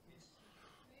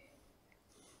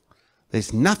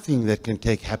 There's nothing that can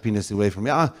take happiness away from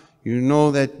me. You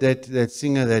know that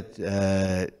singer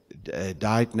that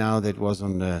died now, that was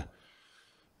on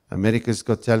America's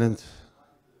Got Talent?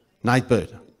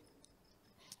 Nightbird.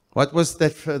 What was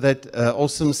that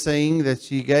awesome saying that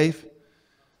she gave?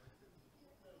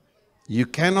 You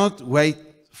cannot wait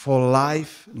for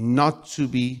life not to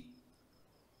be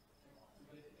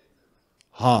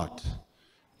hard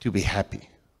to be happy.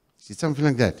 Is it something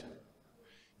like that?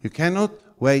 You cannot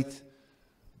wait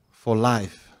for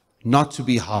life not to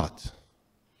be hard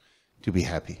to be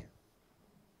happy.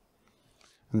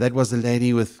 And that was a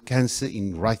lady with cancer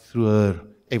in right through her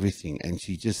everything, and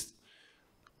she just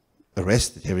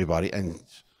arrested everybody. And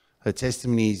her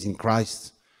testimony is in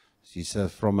Christ. She's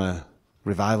from a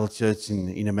revival church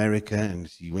in America, and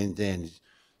she went there and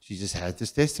she just had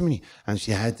this testimony, and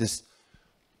she had this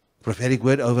prophetic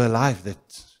word over her life that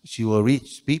she will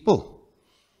reach people.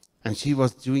 And she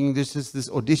was doing this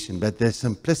audition, but the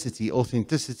simplicity,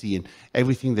 authenticity, and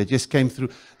everything that just came through,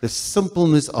 the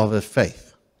simpleness of her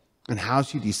faith, and how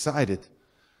she decided,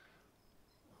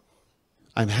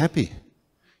 I'm happy.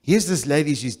 Here's this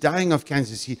lady, she's dying of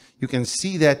cancer. You can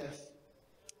see that,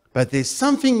 but there's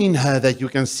something in her that you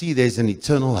can see there's an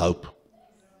eternal hope.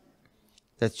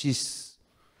 That she's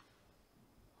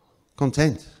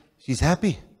content. She's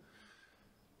happy.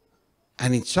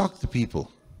 And it shocked the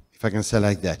people, if I can say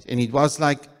like that. And it was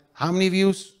like, how many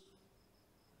views?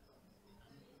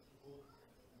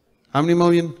 How many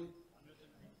million?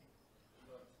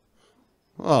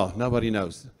 Oh, nobody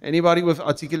knows. Anybody with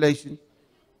articulation?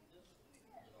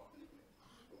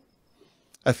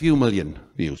 A few million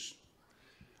views.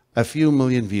 A few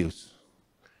million views.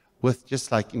 With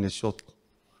just like in a short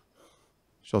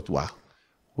while.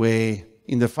 Where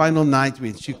in the final night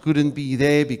when she couldn't be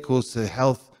there because her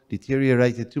health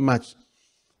deteriorated too much,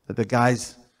 that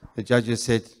the judges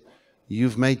said,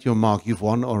 you've made your mark, you've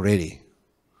won already.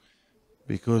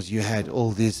 Because you had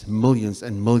all these millions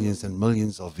and millions and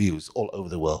millions of views all over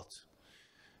the world.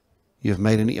 You've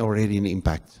made already an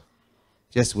impact.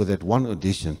 Just with that one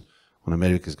audition on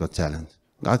America's Got Talent.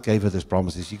 God gave her this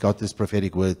promises. She got this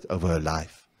prophetic word over her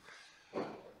life.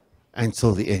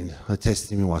 Until the end, her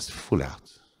testimony was full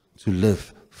out. To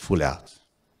live full out.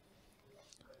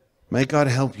 May God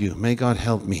help you. May God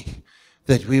help me.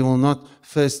 That we will not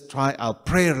first try our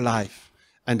prayer life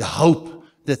and hope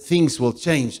that things will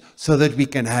change so that we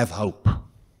can have hope.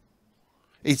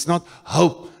 It's not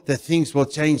hope that things will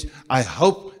change. I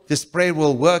hope this prayer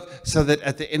will work so that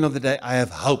at the end of the day I have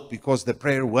hope because the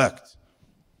prayer worked.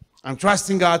 I'm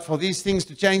trusting God for these things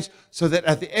to change so that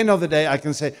at the end of the day I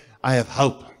can say, I have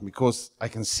hope because I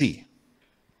can see.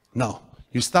 No,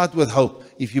 you start with hope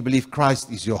if you believe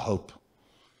Christ is your hope.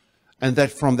 And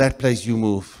that from that place you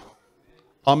move.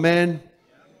 Amen.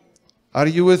 Are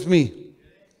you with me?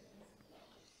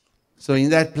 So in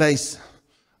that place,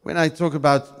 when I talk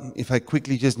about, if I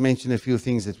quickly just mention a few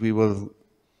things that we will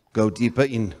go deeper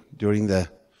in during the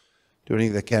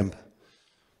camp.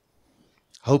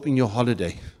 Hope in your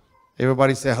holiday.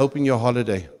 Everybody say, hope in your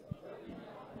holiday.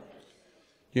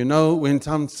 You know, when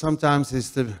sometimes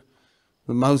it's the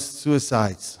most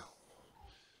suicides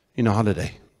in a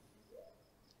holiday.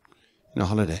 In a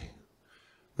holiday.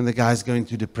 When the guy's going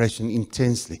through depression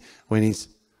intensely. When he's,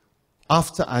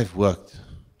 after I've worked,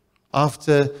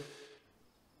 after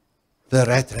the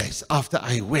rat race, after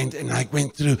I went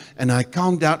through and I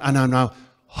calmed down and I'm now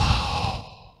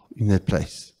in that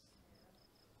place.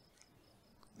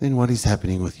 Then what is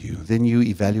happening with you? Then you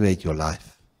evaluate your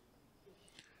life.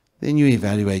 Then you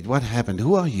evaluate what happened.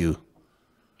 Who are you?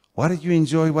 What did you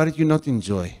enjoy? What did you not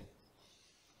enjoy?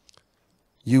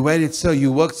 You waited so,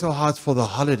 you worked so hard for the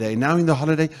holiday. Now in the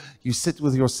holiday, you sit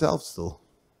with yourself still.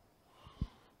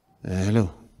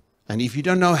 Hello. And if you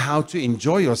don't know how to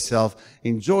enjoy yourself,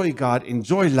 enjoy God,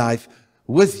 enjoy life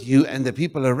with you and the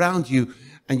people around you,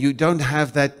 and you don't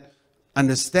have that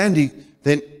understanding,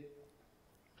 then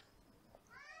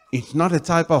it's not a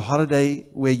type of holiday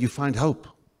where you find hope.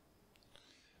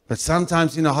 But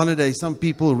sometimes in a holiday, some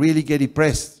people really get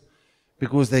depressed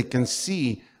because they can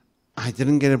see, I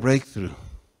didn't get a breakthrough.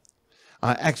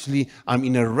 I'm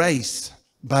in a race,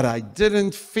 but I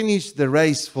didn't finish the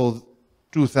race for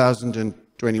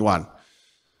 2021.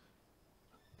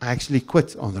 I actually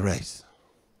quit on the race.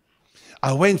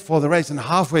 I went for the race and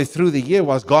halfway through the year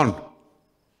was gone.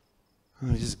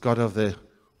 I just got off the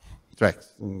track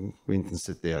and went and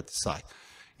sit there at the side.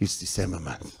 It's December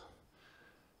month.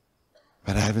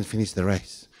 But I haven't finished the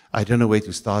race. I don't know where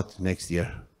to start next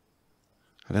year.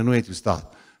 I don't know where to start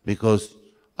because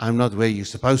I'm not where you're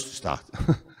supposed to start.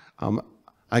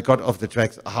 I got off the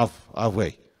track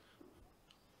halfway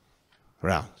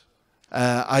round.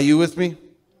 Are you with me?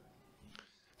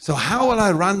 So how will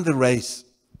I run the race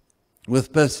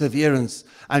with perseverance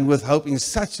and with hope in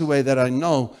such a way that I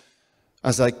know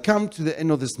as I come to the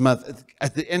end of this month,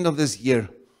 at the end of this year,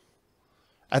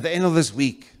 at the end of this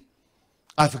week,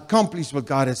 I've accomplished what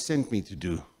God has sent me to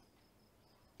do.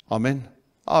 Amen.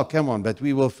 Oh, come on, but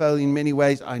we will fail in many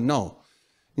ways, I know,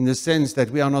 in the sense that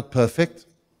we are not perfect.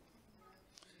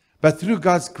 But through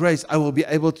God's grace, I will be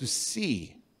able to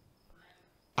see.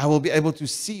 I will be able to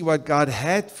see what God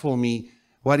had for me,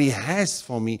 what He has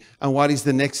for me, and what is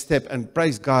the next step. And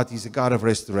praise God, He's a God of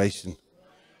restoration.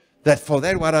 That for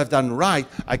that, what I've done right,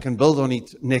 I can build on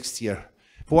it next year.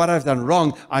 For what I've done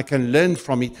wrong, I can learn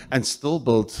from it and still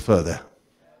build further.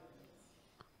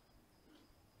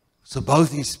 So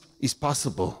both is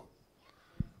possible.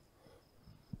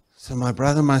 So my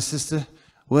brother, my sister,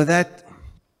 with that,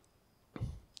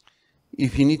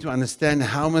 if you need to understand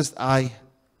how must I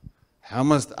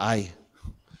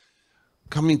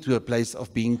come into a place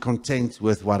of being content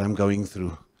with what I'm going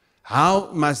through?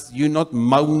 How must you not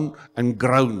moan and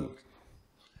groan?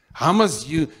 How must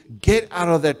you get out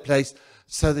of that place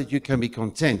so that you can be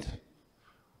content?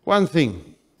 One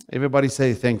thing, everybody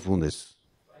say thankfulness.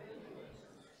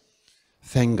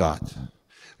 Thank God.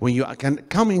 When you can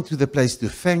come into the place to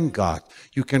thank God,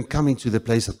 you can come into the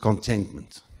place of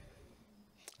contentment.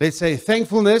 Let's say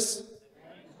thankfulness,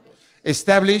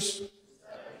 establish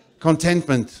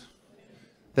contentment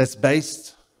that's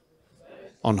based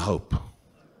on hope.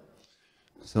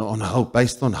 So on hope,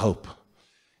 based on hope,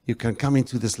 you can come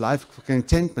into this life of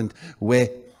contentment where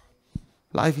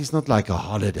life is not like a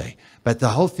holiday, but the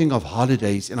whole thing of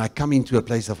holidays, and I come into a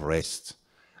place of rest.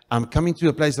 I'm coming to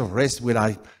a place of rest where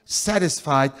I'm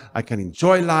satisfied, I can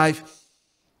enjoy life,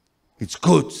 it's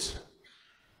good.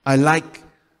 I like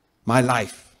my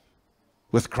life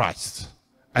with Christ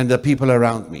and the people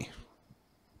around me.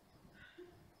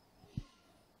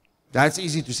 That's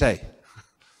easy to say.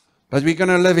 But we're going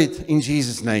to live it in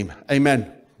Jesus' name.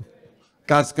 Amen.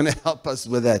 God's going to help us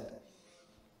with that.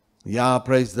 Yeah,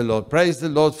 praise the Lord. Praise the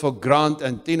Lord for Grant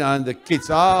and Tina and the kids.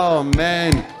 Oh,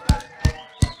 man.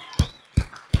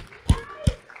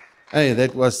 Hey,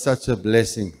 that was such a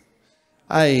blessing.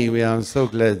 Hey, we are so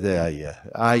glad they are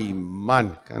here. Ay,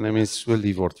 man, kan 'n mens so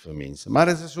lief word vir mense. Maar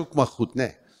dit is ook maar goed,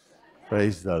 né?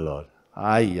 Praise the Lord.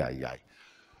 Ay, ay, ay.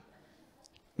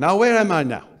 Now, where am I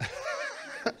now?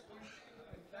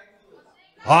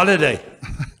 Holiday.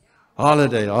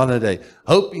 Holiday, holiday.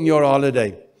 Hope in your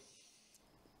holiday.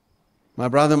 My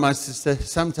brother, my sister,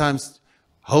 sometimes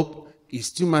hope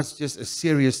is too much just a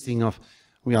serious thing of,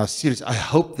 we are serious. I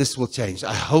hope this will change.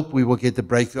 I hope we will get the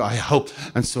breakthrough. I hope.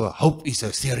 And so hope is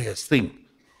a serious thing.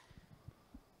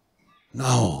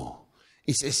 No.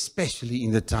 It's especially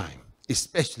in the time.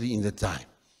 Especially in the time.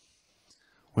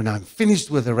 When I'm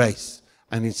finished with the race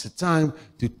and it's a time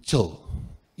to chill.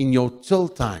 In your chill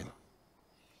time,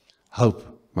 hope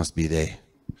must be there.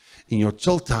 In your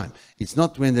chill time, it's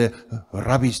not when the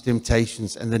rubbish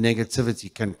temptations and the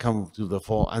negativity can come to the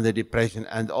fore and the depression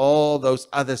and all those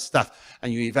other stuff.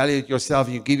 And you evaluate yourself,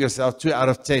 you give yourself 2 out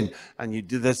of 10 and you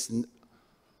do this and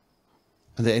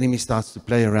the enemy starts to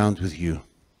play around with you.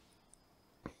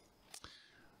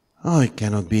 Oh, it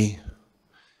cannot be.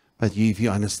 But if you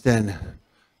understand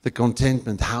the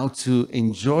contentment, how to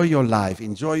enjoy your life,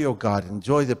 enjoy your God,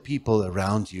 enjoy the people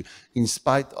around you in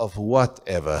spite of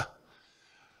whatever.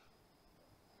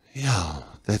 Yeah,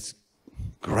 that's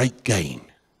great gain.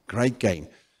 Great gain.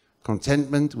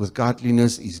 Contentment with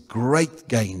godliness is great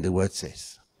gain, the word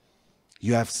says.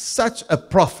 You have such a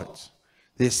profit.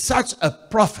 There's such a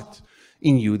profit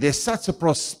in you. There's such a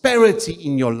prosperity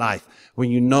in your life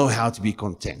when you know how to be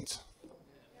content.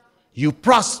 You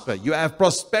prosper. You have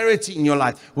prosperity in your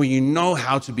life when you know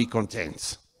how to be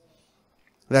content.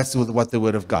 That's what the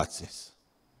word of God says.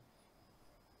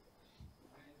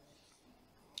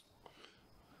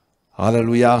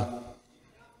 Hallelujah.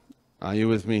 Are you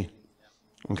with me?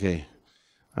 Okay.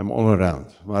 I'm all around.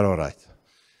 We're all right.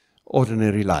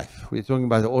 Ordinary life. We're talking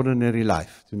about the ordinary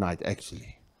life tonight,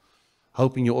 actually.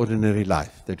 Hope in your ordinary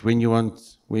life. That when you're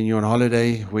on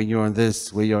holiday, when you're on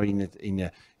this, when you're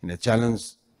in a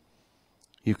challenge,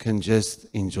 you can just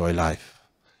enjoy life.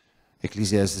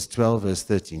 Ecclesiastes 12, verse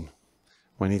 13.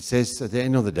 When it says at the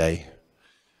end of the day,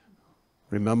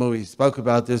 remember we spoke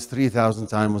about this 3,000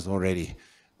 times already,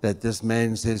 that this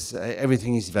man says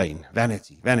everything is vain,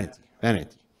 vanity, vanity,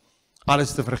 vanity.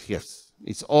 Alles te vergeefs.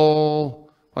 It's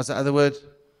all, what's the other word?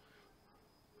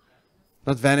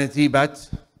 Not vanity,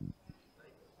 but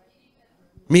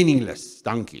meaningless.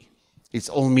 Dankie. It's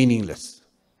all meaningless.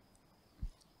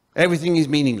 Everything is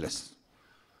meaningless.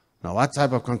 Now, what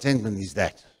type of contentment is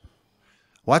that?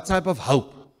 What type of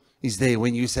hope is there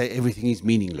when you say everything is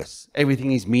meaningless?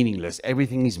 Everything is meaningless.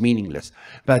 Everything is meaningless.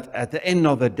 But at the end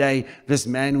of the day, this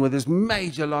man with this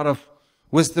major lot of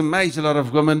wisdom, major lot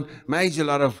of women, major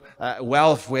lot of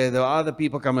wealth, where the other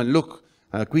people come and look,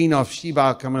 Queen of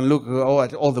Sheba come and look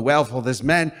at all the wealth of this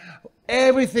man.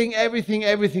 Everything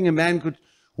a man could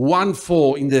want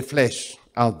for in the flesh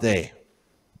out there.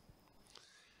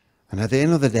 And at the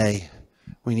end of the day,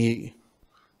 when he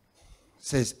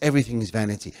says everything is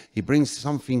vanity, he brings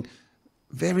something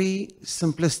very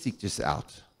simplistic just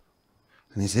out.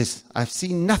 And he says, I've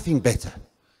seen nothing better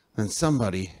than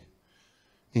somebody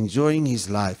enjoying his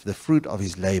life, the fruit of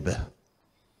his labor,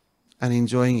 and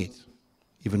enjoying it,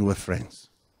 even with friends.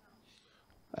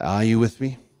 Are you with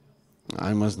me?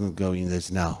 I must not go in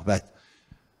this now.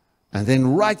 And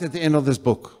then right at the end of this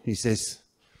book, he says,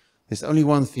 there's only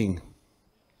one thing.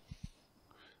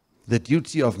 The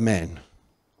duty of man,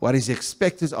 what is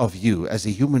expected of you as a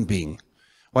human being,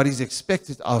 what is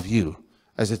expected of you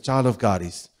as a child of God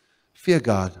is fear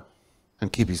God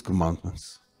and keep His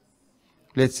commandments.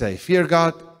 Let's say, fear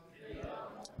God,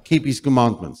 keep His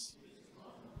commandments.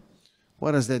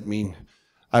 What does that mean?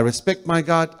 I respect my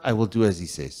God, I will do as He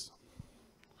says.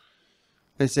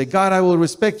 Let's say, God, I will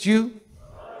respect you,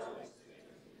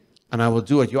 and I will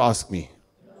do what you ask me.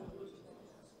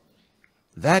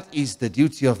 That is the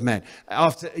duty of man.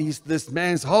 After this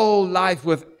man's whole life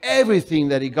with everything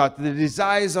that he got, the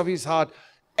desires of his heart,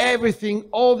 everything,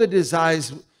 all the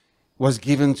desires was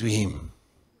given to him.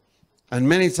 And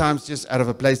many times just out of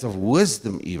a place of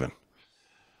wisdom even.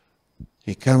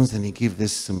 He comes and he gives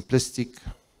this simplistic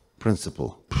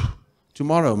principle.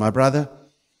 Tomorrow, my brother,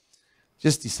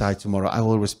 just decide tomorrow, I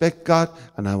will respect God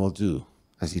and I will do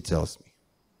as He tells me.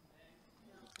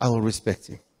 I will respect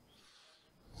Him.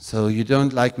 So you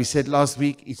don't, like we said last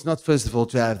week, it's not first of all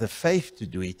to have the faith to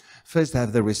do it. First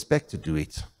have the respect to do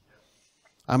it.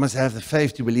 I must have the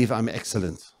faith to believe I'm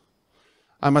excellent.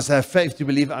 I must have faith to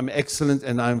believe I'm excellent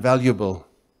and I'm valuable.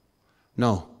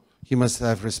 No, you must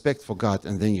have respect for God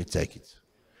and then you take it.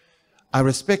 I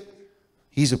respect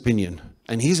His opinion.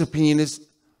 And His opinion is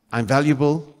I'm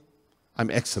valuable,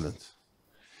 I'm excellent.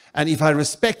 And if I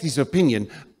respect His opinion,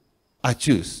 I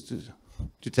choose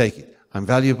to take it. I'm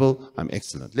valuable, I'm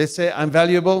excellent. Let's say I'm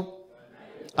valuable,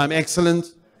 I'm excellent.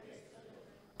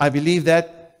 I believe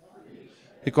that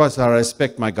because I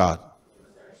respect my God.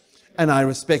 And I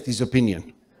respect His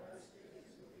opinion.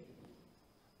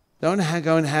 Don't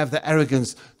go and have the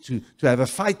arrogance to have a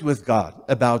fight with God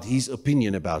about His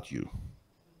opinion about you.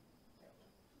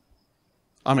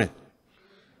 Amen.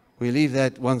 We leave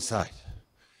that one side.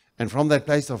 And from that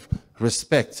place of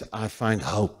respect, I find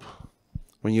hope.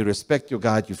 When you respect your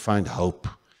God, you find hope.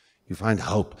 You find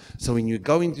hope. So when you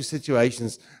go into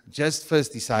situations, just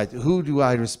first decide, who do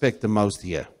I respect the most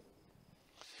here?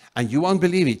 And you won't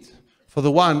believe it. For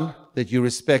the one that you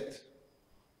respect,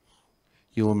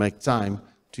 you will make time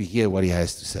to hear what he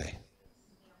has to say.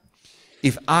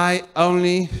 If I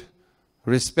only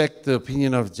respect the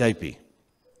opinion of JP,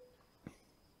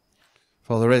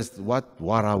 for the rest,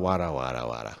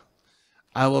 wara.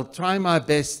 I will try my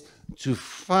best to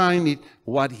find it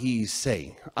what he is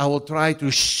saying. I will try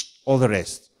to all the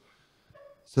rest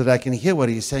so that I can hear what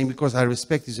he is saying because I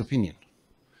respect his opinion.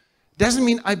 Doesn't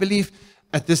mean I believe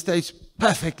at this stage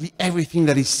perfectly everything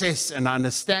that he says and I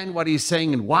understand what he's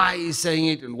saying and why he's saying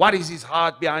it and what is his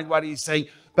heart behind what he's saying.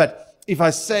 But if I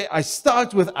say, I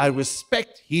start with, I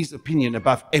respect his opinion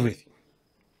above everything,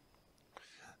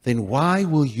 then why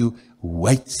will you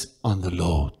wait on the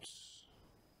Lord?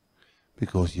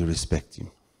 Because you respect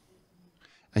him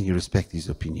and you respect his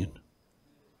opinion.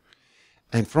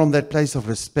 And from that place of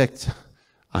respect,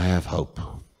 I have hope.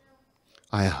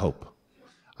 I have hope.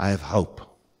 I have hope.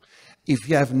 If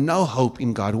you have no hope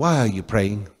in God, why are you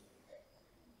praying?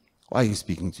 Why are you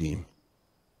speaking to him?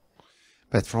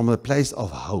 But from a place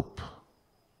of hope,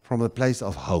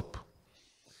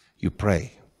 you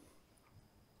pray.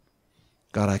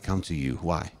 God, I come to you.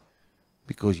 Why?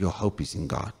 Because your hope is in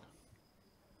God.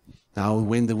 Now,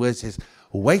 when the word says,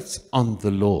 wait on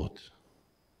the Lord,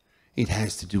 it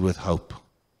has to do with hope.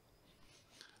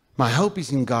 My hope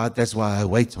is in God, that's why I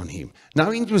wait on him.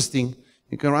 Now, interesting,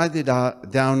 you can write it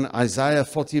down, Isaiah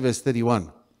 40 verse 31.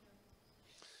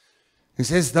 It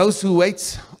says, those who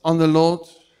wait on the Lord,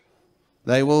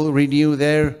 they will renew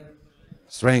their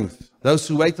strength. Those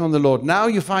who wait on the Lord. Now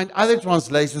you find other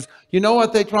translations. You know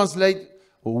what they translate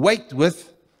wait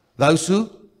with? Those who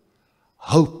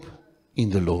hope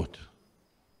in the Lord.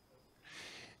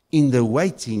 In the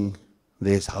waiting,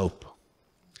 there's hope.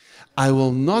 I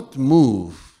will not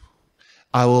move.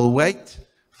 I will wait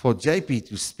for JP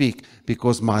to speak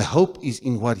because my hope is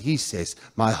in what he says.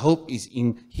 My hope is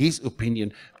in his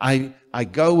opinion. I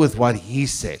go with what he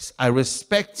says. I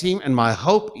respect him and my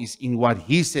hope is in what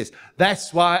he says.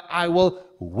 That's why I will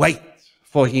wait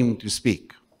for him to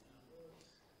speak.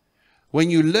 When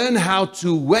you learn how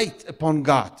to wait upon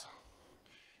God,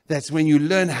 that's when you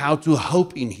learn how to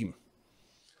hope in him.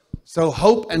 So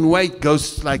hope and wait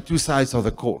goes like two sides of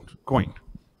the coin.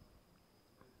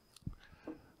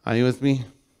 Are you with me?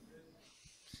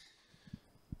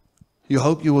 You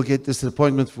hope you will get this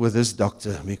appointment with this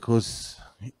doctor because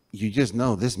you just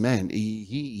know this man,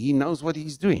 he knows what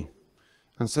he's doing.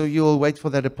 And so you'll wait for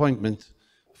that appointment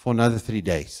for another 3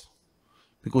 days.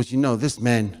 Because you know this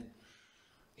man,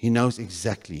 he knows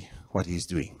exactly what he's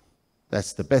doing.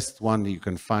 That's the best one you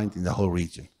can find in the whole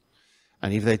region.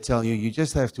 And if they tell you, you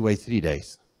just have to wait 3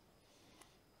 days.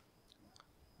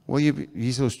 Will you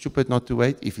be so stupid not to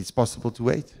wait if it's possible to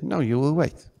wait? No, you will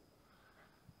wait.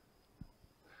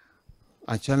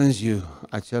 I challenge you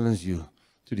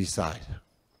to decide.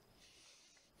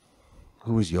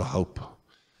 Who is your hope?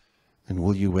 And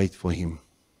will you wait for him?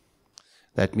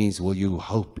 That means, will you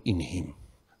hope in him?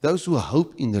 Those who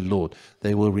hope in the Lord,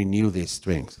 they will renew their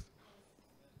strength.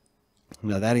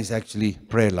 Now that is actually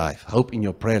prayer life. Hope in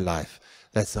your prayer life.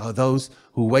 That's those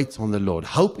who wait on the Lord.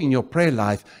 Hope in your prayer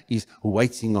life is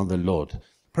waiting on the Lord.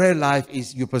 Prayer life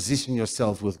is you position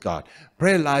yourself with God.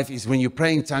 Prayer life is when you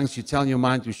pray in tongues, you tell your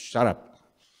mind to shut up.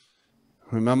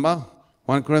 Remember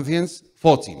 1 Corinthians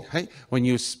 14. Hey? When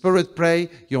you spirit pray,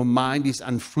 your mind is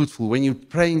unfruitful. When you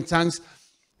pray in tongues,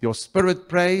 your spirit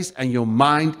prays and your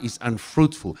mind is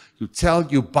unfruitful.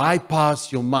 You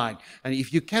bypass your mind. And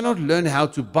if you cannot learn how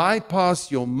to bypass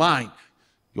your mind,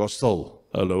 your soul.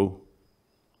 Hello.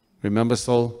 Remember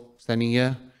soul standing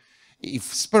here? If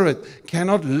spirit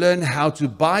cannot learn how to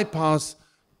bypass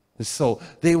the soul,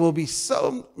 there will be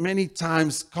so many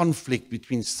times conflict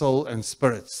between soul and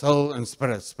spirit,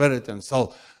 spirit and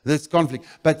soul. There's conflict.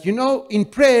 But you know, in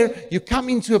prayer, you come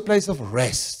into a place of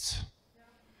rest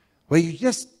where you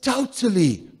just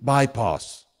totally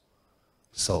bypass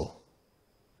soul.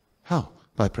 How?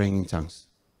 By praying in tongues.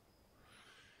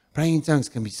 Praying in tongues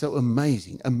can be so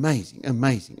amazing, amazing,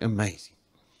 amazing, amazing.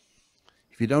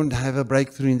 If you don't have a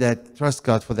breakthrough in that, trust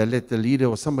God for that. Let the leader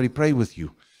or somebody pray with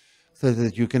you so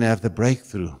that you can have the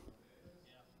breakthrough.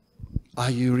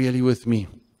 Are you really with me?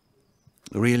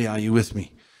 Really, are you with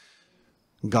me?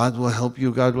 God will help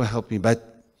you. God will help me.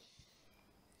 But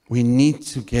we need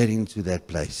to get into that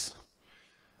place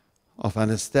of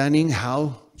understanding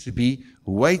how to be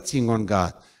waiting on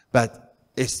God. But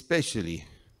especially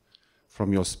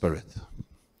from your spirit.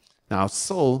 Now,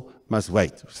 soul must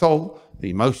wait. Soul, the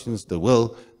emotions, the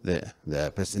will,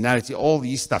 the personality, all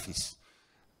these stuffies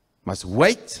must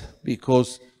wait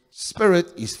because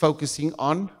spirit is focusing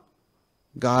on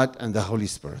God and the Holy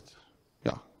Spirit.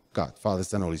 Yeah, God, Father,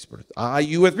 Son, Holy Spirit. Are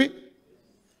you with me?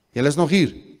 Julle is nog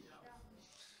hier.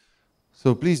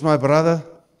 So please, my brother,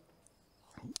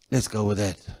 let's go with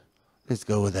that. Let's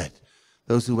go with that.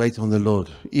 Those who wait on the Lord,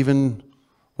 even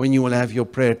when you will have your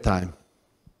prayer time,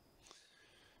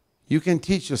 you can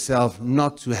teach yourself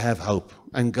not to have hope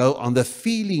and go on the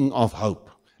feeling of hope.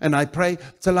 And I pray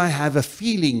till I have a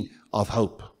feeling of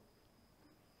hope.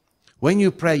 When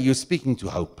you pray, you're speaking to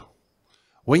hope.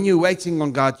 When you're waiting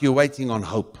on God, you're waiting on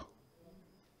hope.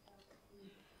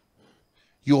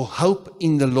 You hope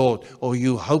in the Lord, or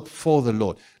you hope for the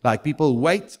Lord. Like people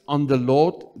wait on the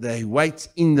Lord, they wait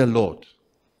in the Lord.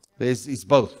 It's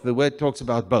both. The word talks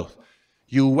about both.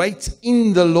 You wait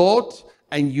in the Lord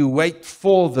and you wait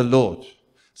for the Lord.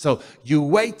 So you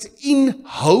wait in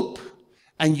hope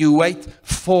and you wait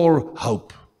for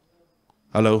hope.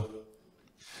 Hello?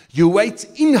 You wait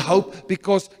in hope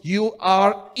because you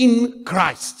are in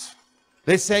Christ.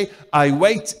 Let's say, I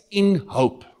wait in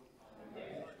hope.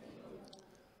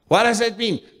 What does that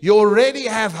mean? You already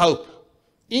have hope.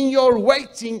 In your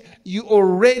waiting, you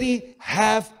already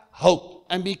have hope.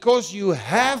 And because you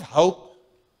have hope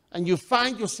and you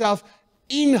find yourself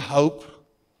in hope,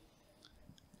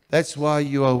 that's why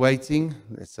you are waiting,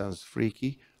 that sounds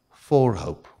freaky, for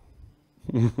hope.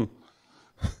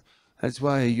 That's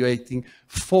why you're waiting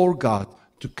for God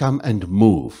to come and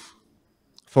move,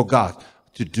 for God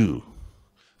to do,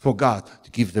 for God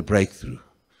to give the breakthrough,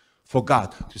 for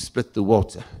God to split the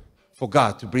water, for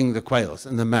God to bring the quails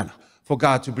and the manna, for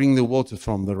God to bring the water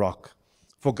from the rock,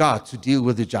 for God to deal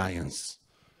with the giants,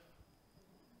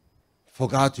 for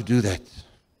God to do that.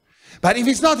 But if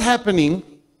it's not happening,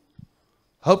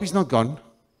 hope is not gone,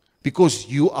 because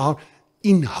you are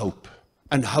in hope,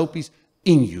 and hope is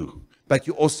in you. But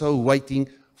you're also waiting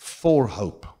for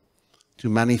hope to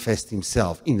manifest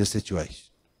himself in the situation.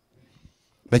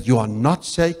 But you are not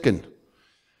shaken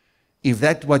if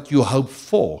that what you hope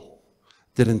for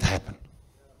didn't happen.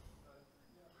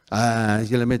 Is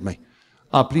julle met my?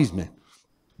 Please, man.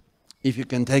 If you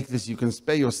can take this, you can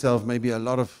spare yourself maybe a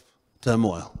lot of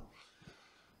turmoil.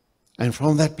 And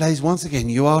from that place, once again,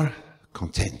 you are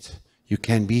content. You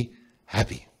can be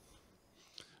happy.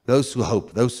 Those who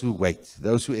hope, those who wait,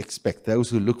 those who expect,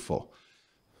 those who look for.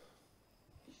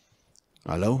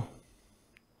 Hello?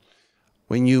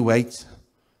 When you wait,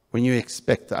 when you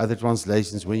expect, the other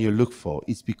translations, when you look for,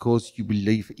 it's because you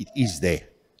believe it is there.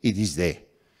 It is there.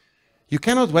 You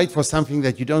cannot wait for something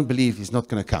that you don't believe is not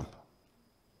going to come.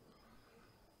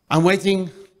 I'm waiting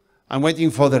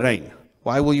for the rain.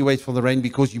 Why will you wait for the rain?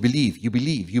 Because you believe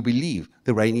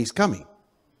the rain is coming.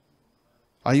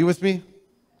 Are you with me?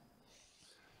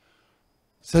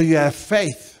 So you have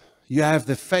faith. You have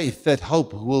the faith that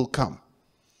hope will come.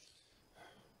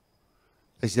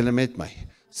 Is julle met my?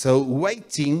 So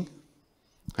waiting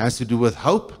has to do with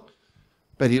hope,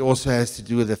 but it also has to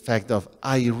do with the fact of,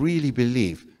 I really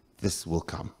believe this will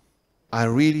come. I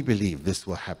really believe this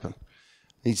will happen.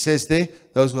 It says there,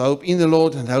 those who hope in the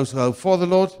Lord and those who hope for the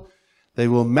Lord, they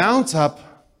will mount up.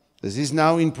 This is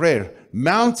now in prayer.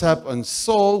 Mount up and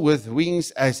soar with wings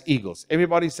as eagles.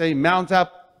 Everybody say, mount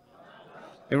up.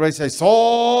 Everybody say,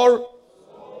 soar.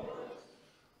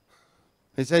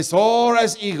 They say, soar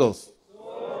as eagles.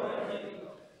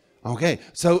 Okay,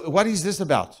 so what is this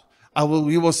about?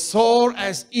 We will soar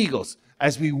as eagles.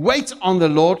 As we wait on the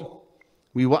Lord,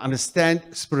 we will understand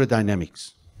spirit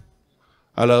dynamics.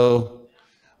 Hello?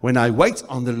 When I wait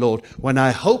on the Lord, when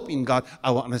I hope in God,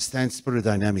 I will understand spirit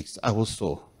dynamics. I will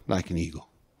soar like an eagle.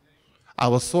 I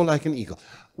will soar like an eagle.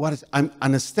 I'm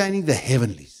understanding the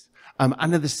heavenlies. I'm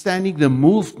understanding the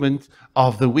movement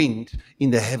of the wind in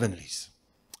the heavenlies.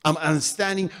 I'm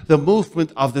understanding the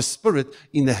movement of the spirit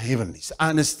in the heavenlies.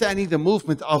 I'm understanding the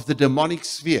movement of the demonic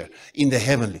sphere in the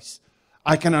heavenlies.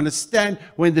 I can understand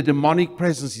when the demonic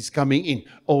presence is coming in,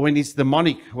 or when it's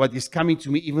demonic, what is coming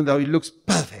to me, even though it looks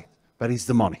perfect, but it's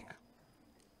demonic.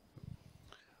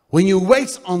 When you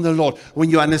wait on the Lord,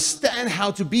 when you understand how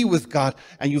to be with God,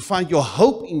 and you find your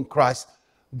hope in Christ,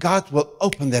 God will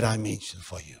open that dimension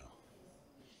for you.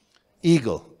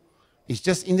 Eagle. It's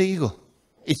just in the eagle.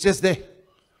 It's just there.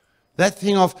 That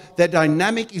thing of that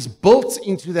dynamic is built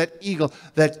into that eagle,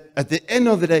 that at the end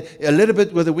of the day, a little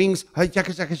bit with the wings, but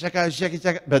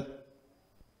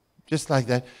just like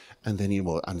that, and then you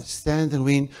will understand the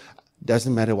wind.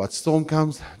 Doesn't matter what storm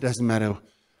comes, doesn't matter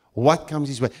what comes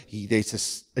his way.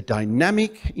 There's a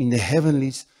dynamic in the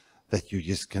heavenlies that you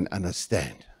just can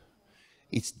understand.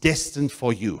 It's destined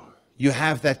for you. You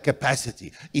have that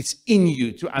capacity. It's in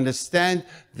you to understand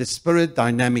the spirit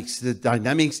dynamics, the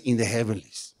dynamics in the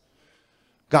heavenlies.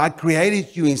 God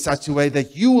created you in such a way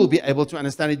that you will be able to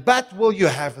understand it, but will you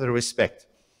have the respect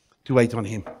to wait on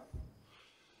Him?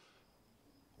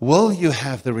 Will you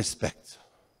have the respect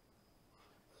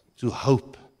to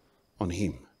hope on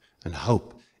Him and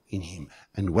hope in Him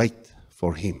and wait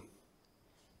for Him?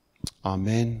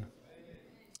 Amen.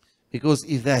 Because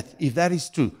if that is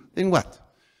true, then what?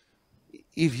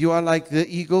 If you are like the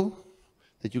eagle,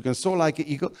 that you can soar like an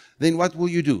eagle, then what will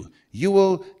you do? You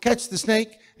will catch the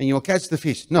snake and you will catch the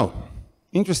fish. No.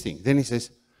 Interesting. Then he says,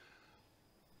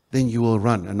 then you will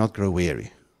run and not grow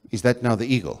weary. Is that now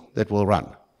the eagle that will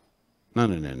run? No.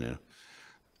 The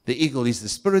eagle is the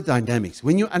spirit dynamics.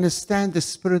 When you understand the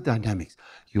spirit dynamics,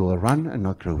 you will run and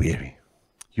not grow weary.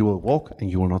 You will walk and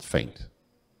you will not faint.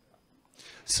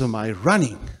 So my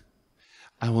running,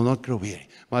 I will not grow weary.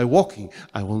 My walking,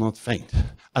 I will not faint.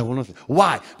 I will not.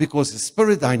 Why? Because the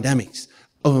spirit dynamics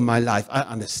over my life, I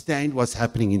understand what's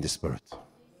happening in the spirit.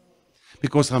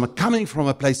 Because I'm coming from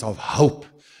a place of hope.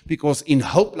 Because in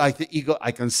hope, like the eagle,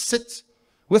 I can sit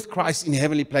with Christ in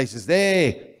heavenly places.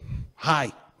 There,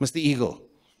 hi, Mr. Eagle.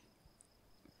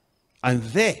 I'm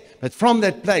there. But from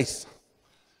that place,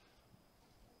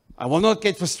 I will not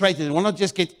get frustrated. I will not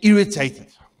just get irritated.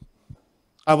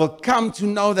 I will come to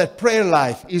know that prayer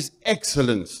life is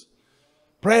excellence.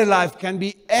 Prayer life can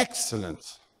be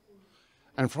excellent.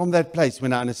 And from that place,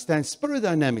 when I understand spirit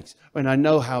dynamics, when I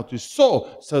know how to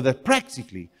soar, so that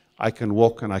practically I can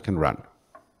walk and I can run.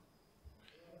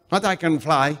 Not I can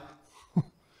fly.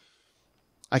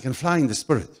 I can fly in the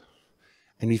spirit.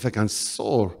 And if I can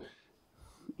soar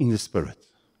in the spirit,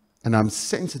 and I'm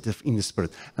sensitive in the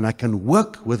spirit, and I can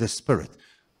work with the spirit,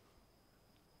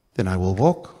 then I will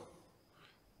walk,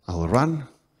 I will run,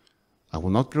 I will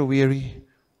not grow weary,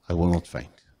 I will not faint.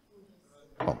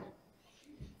 Oh.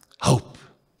 Hope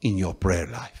in your prayer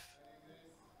life.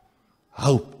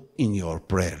 Hope in your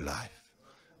prayer life.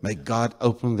 May God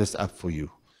open this up for you.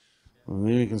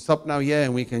 We can stop now here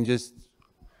and we can just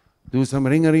do some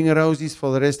ring-a-ring-a-rosies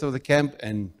for the rest of the camp,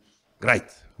 and great,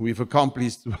 we've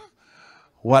accomplished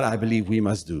what I believe we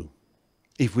must do.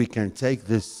 If we can take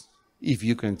this, if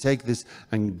you can take this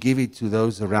and give it to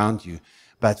those around you.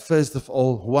 But first of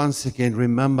all, once again,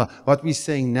 remember what we're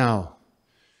saying now.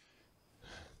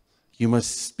 You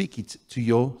must speak it to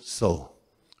your soul.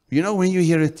 You know, when you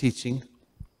hear a teaching,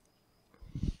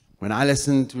 when I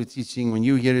listen to a teaching, when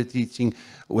you hear a teaching,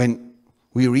 when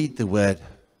we read the word,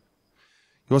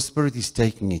 your spirit is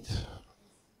taking it.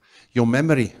 Your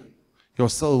memory, your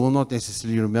soul will not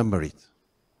necessarily remember it.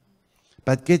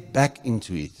 But get back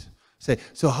into it. Say,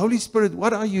 so Holy Spirit,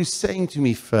 what are you saying to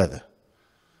me further?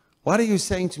 What are you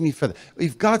saying to me further?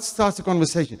 If God starts a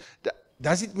conversation,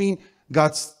 does it mean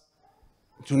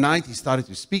tonight He started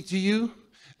to speak to you,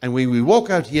 and when we walk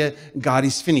out here, God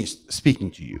is finished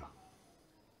speaking to you?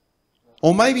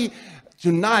 Or maybe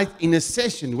tonight in a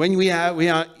session, when we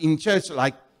are in church,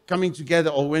 like coming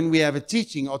together, or when we have a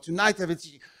teaching, or tonight have a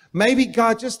teaching, maybe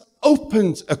God just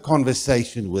opened a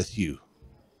conversation with you.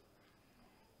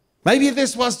 Maybe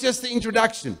this was just the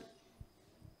introduction.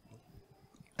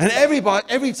 And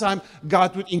every time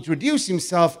God would introduce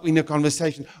Himself in a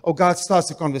conversation, or God starts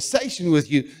a conversation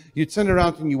with you, you turn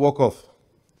around and you walk off.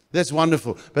 That's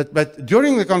wonderful. But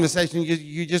during the conversation,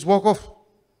 you just walk off.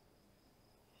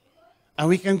 And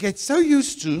we can get so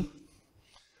used to,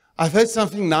 I've heard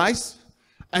something nice,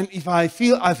 and if I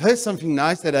feel I've heard something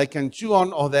nice that I can chew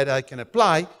on or that I can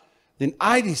apply, then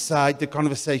I decide the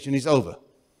conversation is over.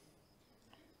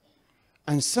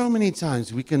 And so many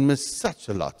times we can miss such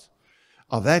a lot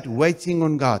of that waiting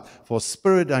on God for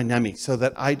spirit dynamics, so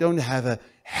that I don't have a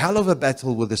hell of a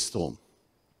battle with the storm.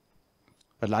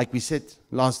 But like we said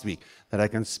last week, that I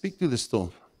can speak to the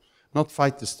storm, not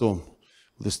fight the storm.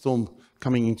 The storm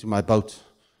coming into my boat,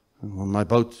 and on my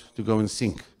boat to go and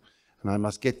sink. And I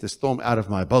must get the storm out of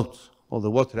my boat, or the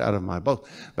water out of my boat.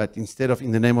 But instead of,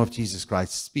 in the name of Jesus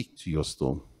Christ, speak to your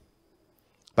storm.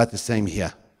 But the same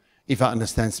here. If I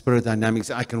understand spirit dynamics,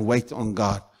 I can wait on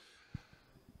God.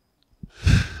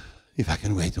 If I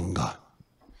can wait on God,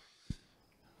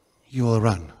 you will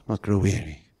run, not grow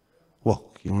weary.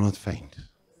 Walk, you will not faint.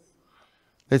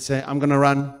 Let's say, I'm going to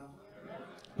run,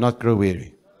 not grow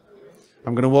weary.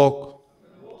 I'm going to walk,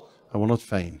 I will not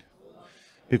faint.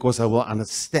 Because I will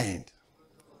understand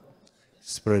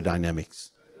spirit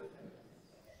dynamics.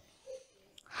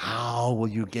 How will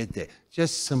you get there?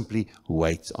 Just simply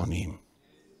wait on Him.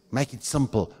 Make it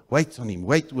simple. Wait on Him.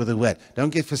 Wait with the word. Don't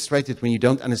get frustrated when you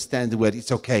don't understand the word.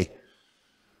 It's okay.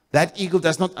 That eagle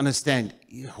does not understand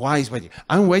why he's waiting.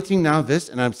 I'm waiting now this,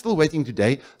 and I'm still waiting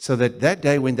today, so that that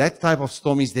day when that type of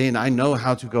storm is there and I know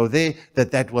how to go there,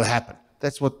 that will happen.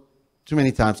 That's what too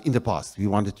many times in the past we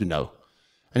wanted to know.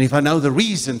 And if I know the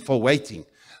reason for waiting,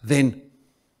 then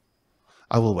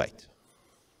I will wait.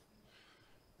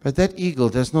 But that eagle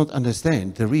does not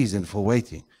understand the reason for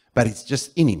waiting, but it's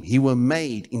just in him. He was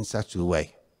made in such a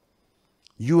way.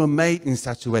 You were made in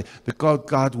such a way because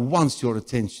God wants your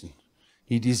attention.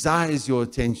 He desires your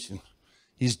attention.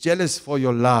 He's jealous for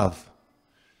your love.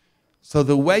 So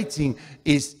the waiting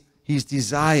is his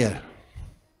desire.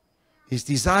 His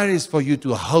desire is for you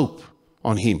to hope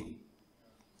on him.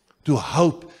 To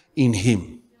hope in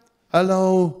him.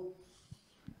 Hello?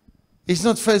 It's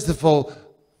not, first of all,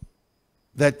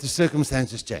 that the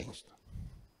circumstances changed.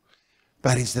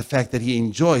 But it's the fact that he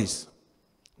enjoys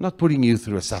not putting you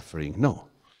through a suffering. No.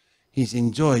 He's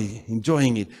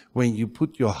enjoying it when you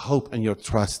put your hope and your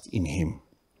trust in him.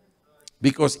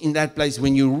 Because in that place,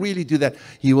 when you really do that,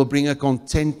 he will bring a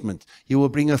contentment. He will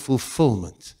bring a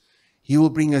fulfillment. He will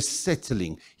bring a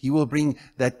settling. He will bring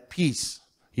that peace.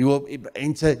 You will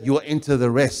enter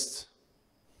the rest.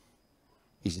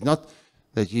 It's not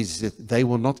that Jesus said, they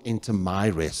will not enter my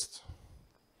rest.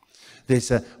 There's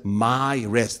a my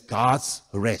rest, God's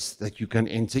rest that you can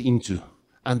enter into.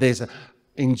 And there's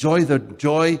enjoy the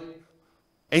joy.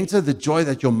 Enter the joy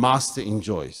that your master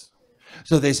enjoys.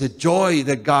 So there's a joy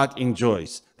that God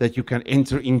enjoys that you can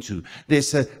enter into.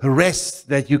 There's a rest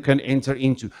that you can enter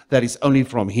into that is only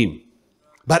from him.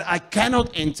 But I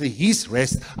cannot enter his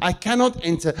rest. I cannot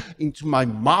enter into my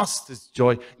master's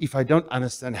joy if I don't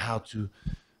understand how to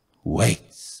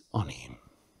wait on him.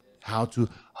 How to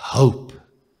hope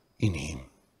in him.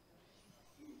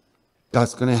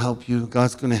 God's going to help you.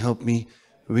 God's going to help me.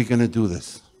 We're going to do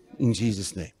this in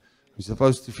Jesus' name. We're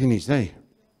supposed to finish, hey?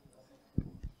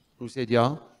 Who said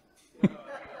yeah?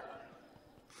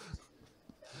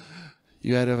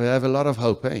 You have a lot of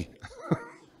hope, hey?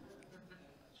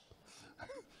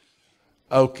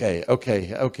 Okay.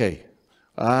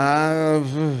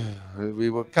 We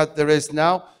will cut the rest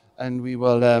now, and we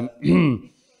will...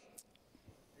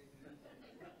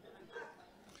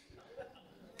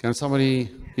 Can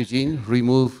somebody, Eugene,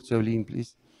 remove Jolene,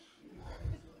 please?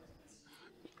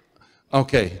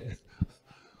 Okay.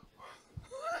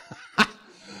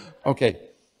 Okay.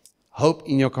 Hope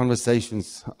in your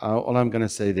conversations. All I'm going to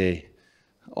say there,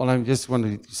 just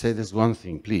want to say this one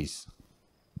thing, please.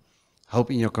 Hope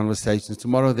in your conversations.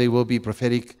 Tomorrow there will be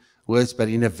prophetic words, but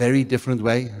in a very different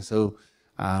way. So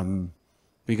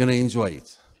we're going to enjoy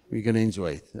it. We're going to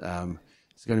enjoy it.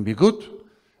 It's going to be good.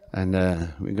 And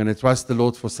we're going to trust the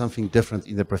Lord for something different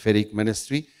in the prophetic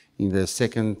ministry in the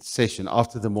second session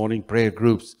after the morning prayer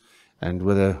groups and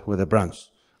with a brunch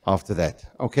after that.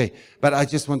 Okay, but I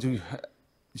just want to,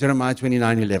 Jeremiah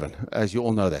 29:11, as you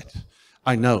all know that.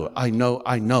 I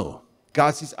know.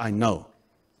 God says, I know.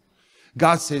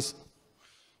 God says,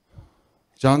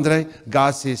 Jandre,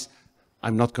 God says,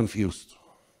 I'm not confused.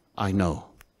 I know.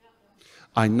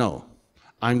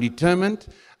 I'm determined.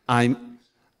 I'm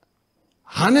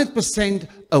 100%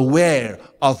 aware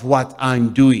of what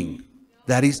I'm doing.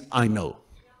 That is, I know.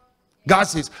 God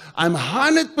says, I'm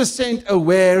 100%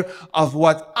 aware of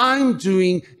what I'm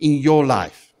doing in your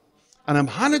life. And I'm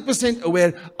 100%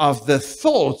 aware of the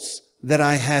thoughts that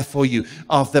I have for you,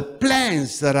 of the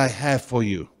plans that I have for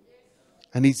you.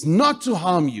 And it's not to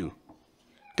harm you.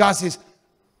 God says,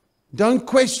 don't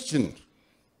question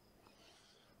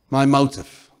my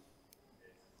motive.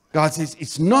 God says,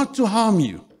 it's not to harm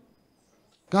you.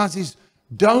 God says,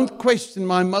 don't question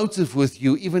my motive with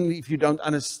you, even if you don't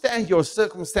understand your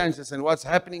circumstances and what's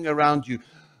happening around you.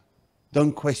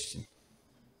 Don't question.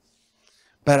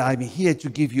 But I'm here to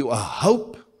give you a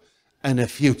hope and a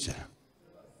future.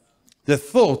 The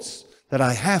thoughts that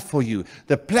I have for you,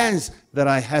 the plans that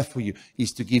I have for you,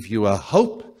 is to give you a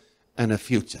hope and a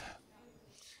future.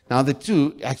 Now, the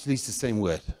two actually is the same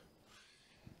word.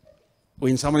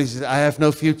 When somebody says, I have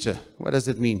no future, what does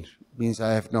it mean? It means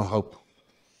I have no hope.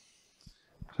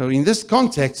 So in this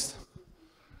context,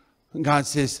 God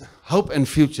says, hope and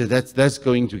future, that's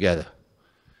going together.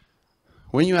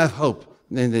 When you have hope,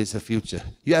 then there's a future.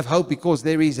 You have hope because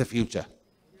there is a future.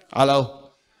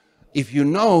 Hello? If you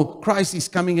know Christ is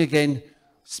coming again,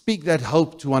 speak that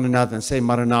hope to one another and say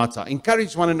Maranatha.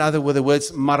 Encourage one another with the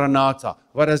words Maranatha.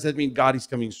 What does that mean? God is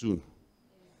coming soon.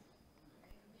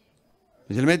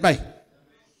 Is it met me?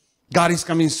 God is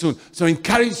coming soon. So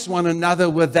encourage one another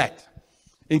with that.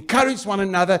 Encourage one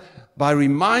another by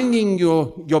reminding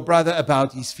your brother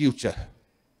about his future.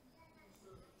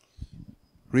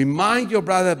 Remind your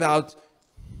brother about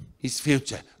His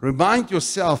future. Remind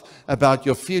yourself about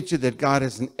your future, that God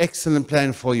has an excellent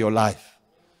plan for your life.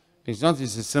 It's not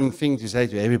just some thing to say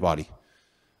to everybody.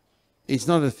 It's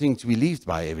not a thing to be believed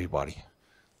by everybody.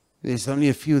 There's only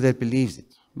a few that believes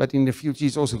it. But in the future,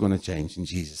 it's also going to change in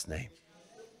Jesus' name.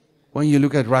 When you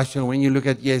look at Russia, when you look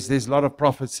at, yes, there's a lot of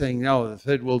prophets saying, no, the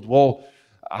Third World War.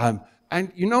 And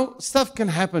you know, stuff can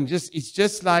happen. It's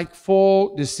just like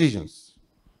 4 decisions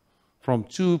from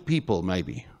 2 people,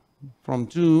 maybe. From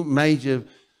 2 major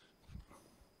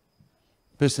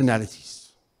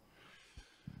personalities.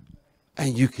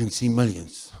 And you can see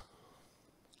millions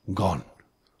gone.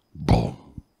 Boom.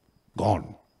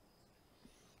 Gone.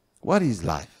 What is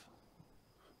life?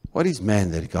 What is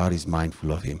man that God is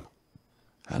mindful of him?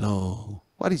 Hello.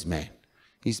 What is man?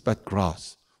 He's but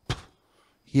grass.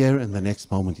 Here and the next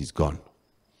moment he's gone.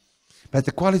 But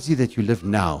the quality that you live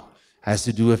now has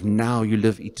to do with now you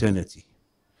live eternity.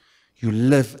 You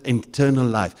live eternal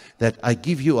life. That I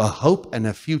give you a hope and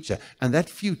a future. And that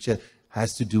future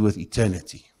has to do with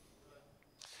eternity.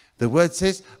 The word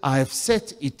says, I have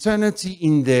set eternity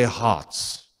in their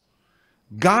hearts.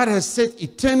 God has set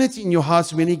eternity in your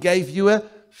hearts when he gave you a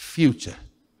future.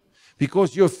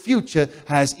 Because your future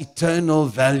has eternal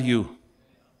value.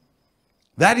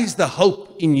 That is the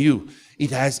hope in you.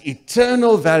 It has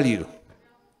eternal value.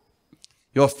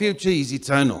 Your future is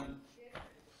eternal.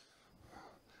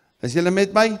 Is julle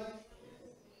met my?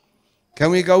 Can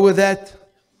we go with that?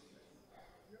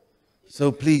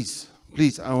 So please,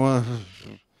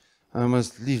 I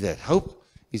must leave that. Hope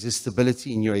is a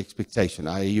stability in your expectation.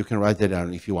 You can write that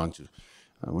down if you want to.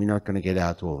 We're not going to get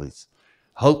out all this.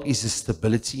 Hope is a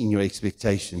stability in your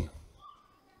expectation.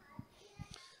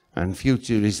 And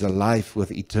future is a life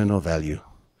with eternal value.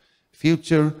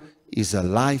 Future is a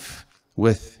life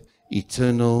with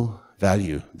eternal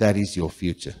value. That is your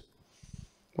future.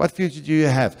 What future do you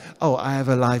have? Oh, I have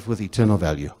a life with eternal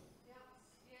value.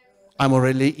 I'm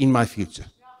already in my future.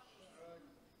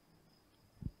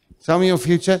 Tell me your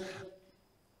future.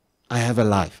 I have a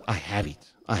life. I have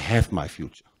it. I have my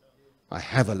future. I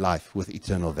have a life with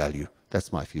eternal value.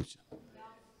 That's my future.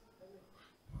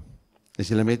 Is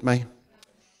julle met my?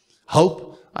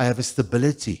 Hope, I have a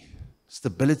stability.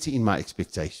 Stability in my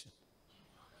expectation.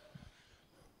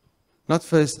 Not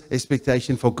first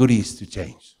expectation for goodies to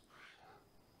change.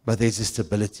 But there's a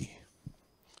stability.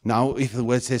 Now, if the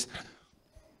word says,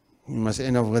 you must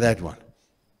end up with that one.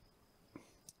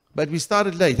 But we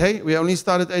started late, hey? We only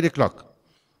started 8 o'clock.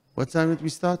 What time did we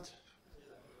start?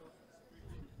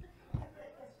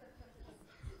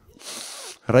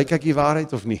 Ryk ek die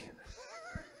waarheid of nie?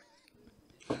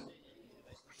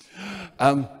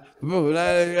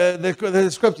 The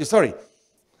scripture, sorry.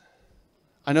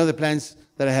 I know the plans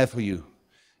that I have for you.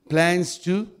 Plans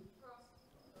to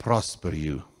prosper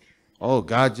you. Oh,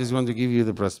 God just wants to give you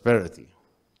the prosperity.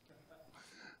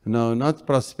 No, not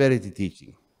prosperity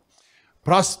teaching.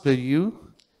 Prosper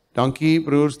you. Dankie,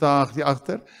 broers daar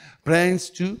agter. Plans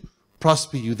to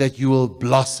prosper you, that you will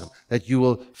blossom, that you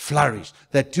will flourish,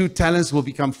 that 2 talents will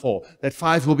become 4, that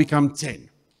 5 will become 10,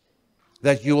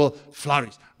 that you will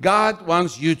flourish. God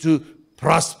wants you to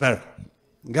prosper.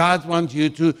 God wants you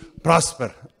to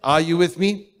prosper. Are you with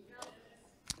me?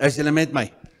 As julle met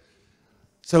my.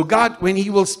 So God, when he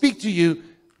will speak to you,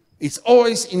 it's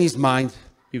always in his mind.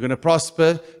 You're going to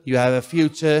prosper. You have a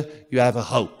future. You have a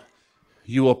hope.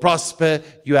 You will prosper.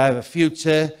 You have a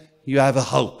future. You have a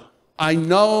hope. I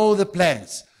know the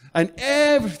plans. And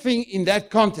everything in that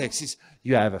context is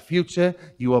you have a future.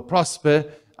 You will prosper.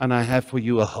 And I have for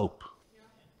you a hope.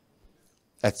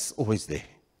 That's always there.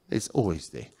 It's always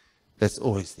there. That's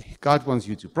always there. God wants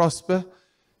you to prosper.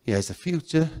 He has a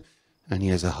future. And he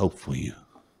has a hope for you.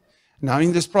 Now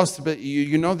in this prosper,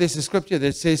 you know there's a scripture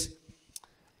that says,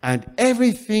 and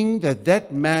everything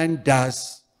that man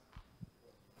does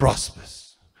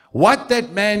prospers. What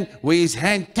that man with his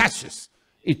hand touches,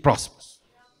 it prospers.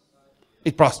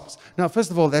 It prospers. Now,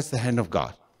 first of all, that's the hand of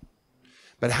God.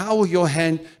 But how will your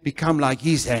hand become like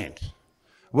his hand?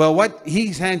 Well, what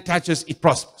his hand touches, it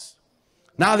prospers.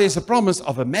 Now there's a promise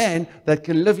of a man that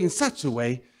can live in such a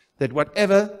way that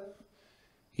whatever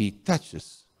he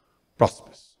touches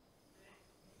prospers.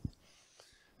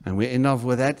 And we're in love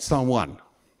with that, Psalm 1.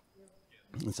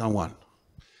 Psalm 1.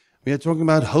 We are talking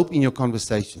about hope in your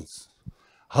conversations.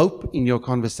 Hope in your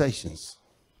conversations.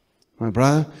 My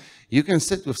brother, you can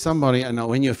sit with somebody and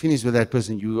when you're finished with that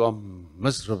person, you are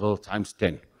miserable times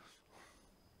 10.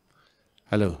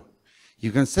 Hello.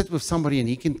 You can sit with somebody and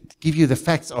he can give you the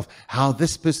facts of how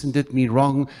this person did me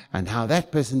wrong and how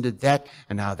that person did that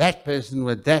and how that person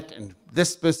did that and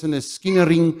this person is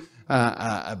skinnering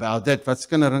about that. What's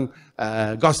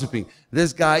gossiping.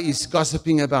 This guy is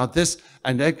gossiping about this,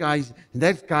 and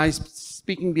that guy's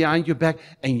speaking behind your back,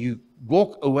 and you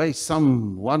walk away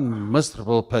one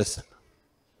miserable person.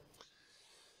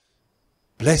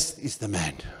 Blessed is the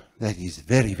man that is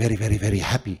very, very, very, very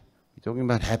happy. We're talking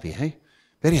about happy, hey?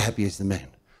 Very happy is the man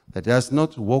that does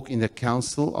not walk in the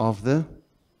counsel of the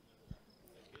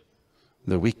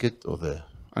wicked or the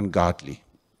ungodly.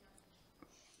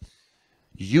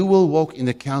 You will walk in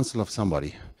the counsel of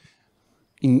somebody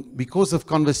because of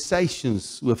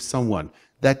conversations with someone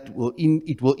that will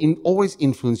always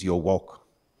influence your walk.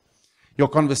 Your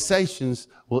conversations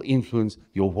will influence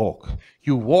your walk.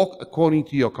 You walk according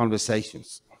to your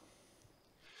conversations.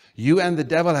 You and the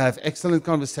devil have excellent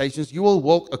conversations. You will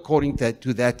walk according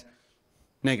to that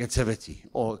negativity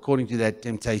or according to that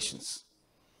temptations.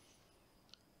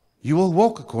 You will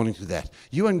walk according to that.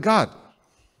 You and God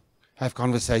have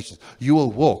conversations. You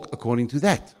will walk according to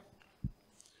that.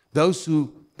 Those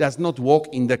who does not walk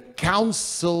in the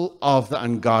counsel of the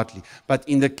ungodly, but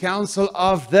in the counsel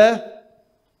of the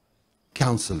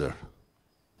counselor,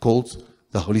 called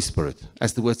the Holy Spirit.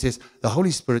 As the word says, the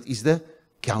Holy Spirit is the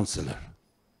counselor.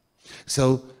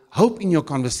 So, hope in your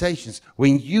conversations.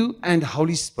 When you and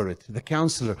Holy Spirit, the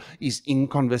counselor, is in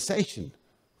conversation,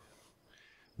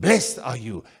 blessed are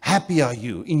you, happy are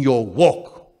you in your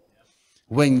walk.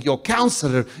 When your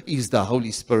counselor is the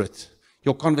Holy Spirit,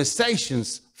 your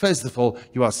conversations, first of all,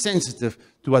 you are sensitive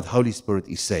to what Holy Spirit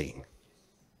is saying.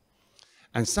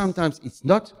 And sometimes it's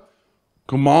not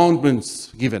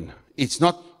commandments given. It's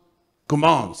not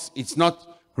commands. It's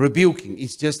not rebuking.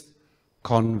 It's just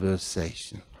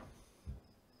conversation.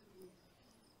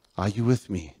 Are you with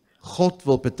me? God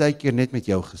wil partykeer net met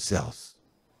jou gesels.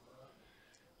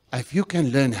 If you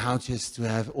can learn how just to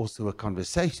have also a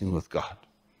conversation with God,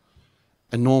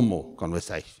 a normal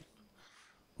conversation,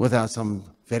 without some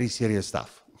very serious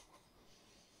stuff,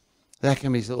 that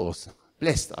can be so awesome.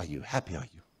 Blessed are you, happy are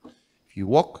you. If you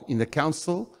walk in the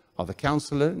counsel of the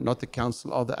counselor, not the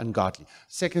counsel of the ungodly.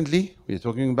 Secondly, we are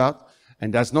talking about,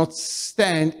 and does not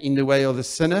stand in the way of the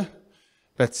sinner,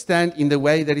 but stand in the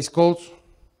way that is called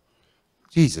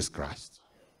Jesus Christ.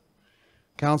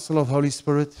 Counsel of Holy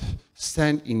Spirit,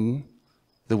 stand in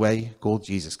the way called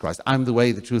Jesus Christ. I'm the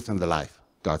way, the truth, and the life,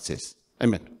 God says.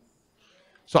 Amen.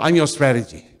 So I'm your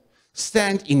strategy.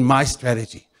 Stand in my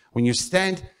strategy. When you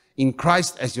stand in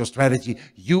Christ as your strategy,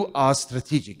 you are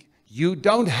strategic. You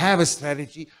don't have a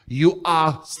strategy, you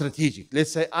are strategic.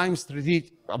 Let's say I'm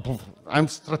strategic.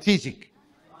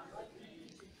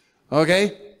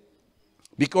 Okay?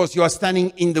 Because you are standing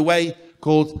in the way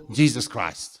called Jesus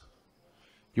Christ.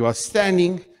 You are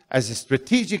standing as a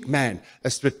strategic man, a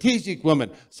strategic woman,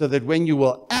 so that when you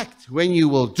will act, when you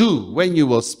will do, when you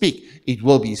will speak, it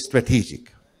will be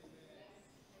strategic.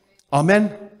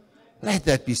 Amen? Let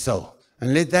that be so.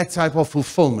 And let that type of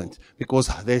fulfillment, because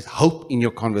there's hope in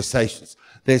your conversations.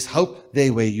 There's hope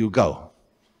there where you go.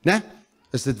 Né?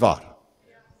 Is dit waar?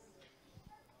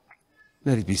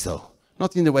 Let it be so.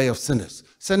 Not in the way of sinners.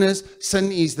 Sinners,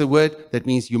 sin is the word that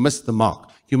means you miss the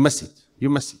mark. You miss it. You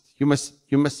miss it. You miss it.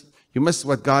 You miss it. You miss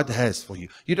what God has for you.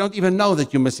 You don't even know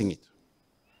that you're missing it.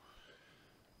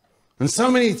 And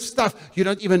so many stuff, you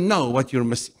don't even know what you're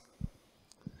missing.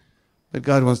 But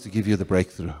God wants to give you the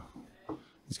breakthrough.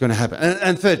 It's going to happen.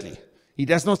 And thirdly, he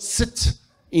does not sit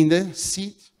in the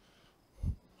seat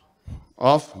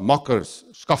of mockers,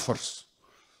 scoffers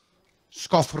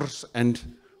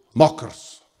and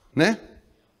mockers. Ne?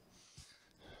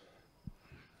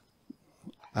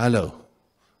 Hello.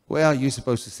 Where are you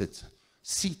supposed to sit?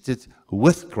 Seated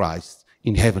with Christ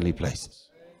in heavenly places.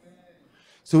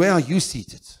 So where are you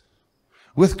seated?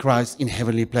 With Christ in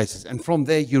heavenly places. And from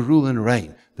there you rule and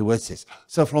reign, the word says.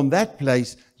 So from that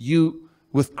place you,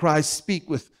 with Christ, speak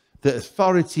with the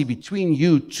authority between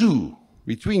you two.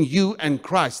 Between you and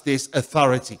Christ, there's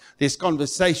authority. There's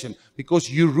conversation because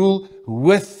you rule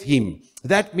with him.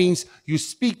 That means you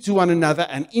speak to one another,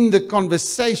 and in the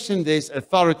conversation, there's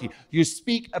authority. You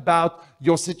speak about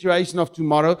your situation of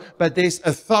tomorrow, but there's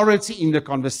authority in the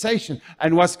conversation.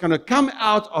 And what's going to come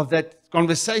out of that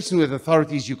conversation with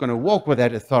authority is you're going to walk with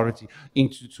that authority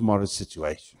into tomorrow's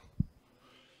situation.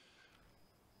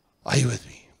 Are you with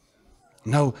me?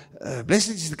 No, blessed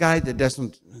is the guy that does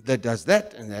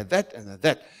that and that and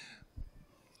that.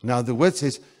 Now the word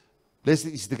says, blessed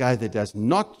is the guy that does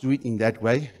not do it in that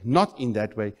way, not in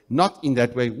that way, not in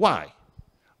that way. Why?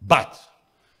 But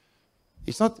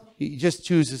it's not, he just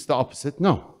chooses the opposite.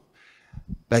 No.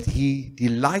 But he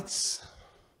delights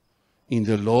in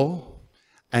the law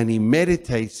and he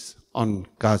meditates on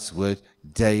God's word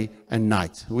day and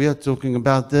night. We are talking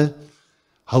about the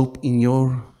hope in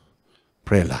your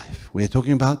prayer life. We're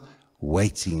talking about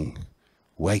waiting.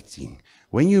 Waiting.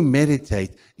 When you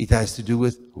meditate, it has to do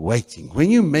with waiting. When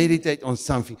you meditate on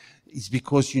something, it's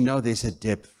because you know there's a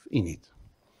depth in it.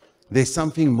 There's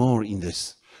something more in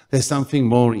this. There's something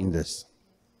more in this.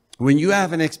 When you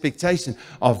have an expectation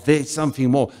of there's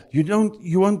something more, you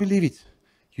won't believe it.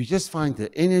 You just find the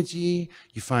energy,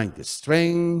 you find the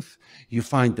strength, you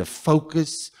find the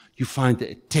focus, you find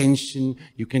the attention.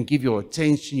 You can give your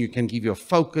attention, you can give your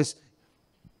focus,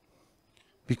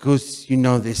 because you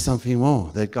know there's something more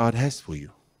that God has for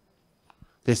you.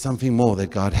 There's something more that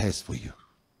God has for you.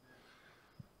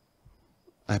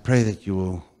 I pray that you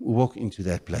will walk into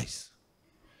that place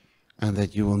and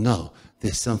that you will know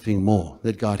there's something more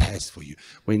that God has for you.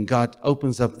 When God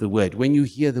opens up the Word, when you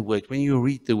hear the Word, when you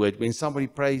read the Word, when somebody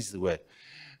prays the Word,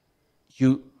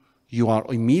 you are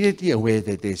immediately aware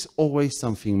that there's always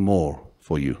something more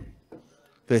for you.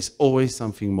 There's always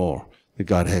something more that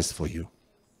God has for you.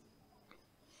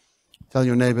 Tell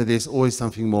your neighbor, there's always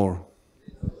something more.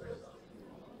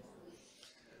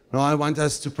 Now I want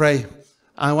us to pray.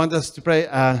 I want us to pray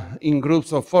in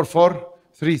groups of 4-4,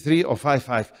 3-3, or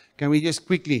 5-5. Can we just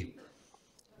quickly,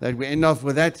 that we end off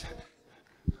with that?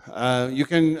 You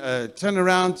can turn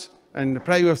around and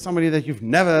pray with somebody that you've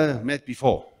never met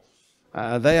before.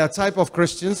 They are a type of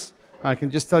Christians. I can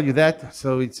just tell you that.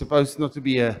 So it's supposed not to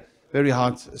be a very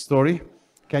hard story.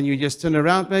 Can you just turn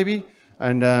around maybe?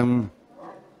 And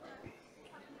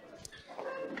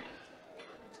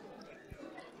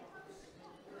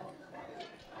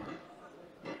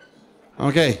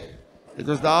okay. Dit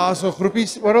was daar so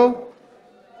groepies oral.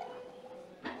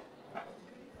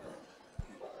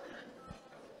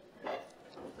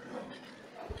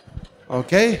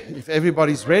 Okay, if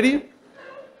everybody's ready.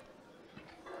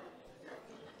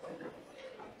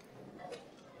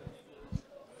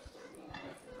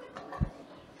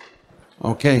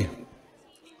 Okay.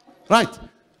 Right.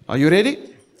 Are you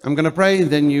ready? I'm going to pray, and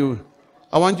then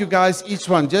I want you guys, each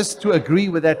one, just to agree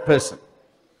with that person.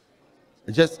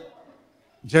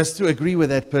 Just to agree with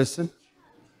that person.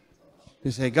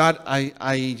 You say, God,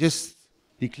 I just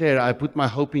declare, I put my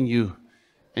hope in you.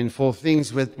 And for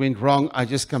things that went wrong, I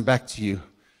just come back to you.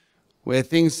 Where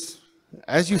things,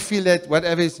 as you feel that,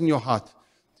 whatever is in your heart,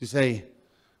 to say,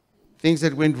 things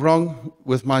that went wrong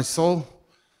with my soul,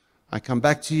 I come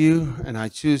back to you and I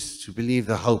choose to believe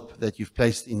the hope that you've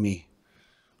placed in me.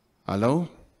 Hello?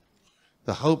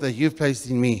 The hope that you've placed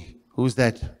in me. Who's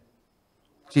that?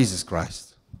 Jesus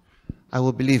Christ. I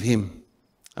will believe him.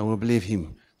 I will believe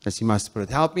him. That's in my spirit.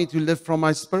 Help me to live from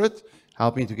my spirit.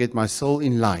 Help me to get my soul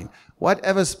in line.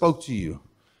 Whatever spoke to you,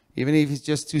 even if it's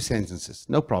just 2 sentences,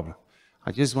 no problem.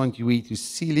 I just want you to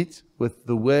seal it with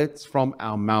the words from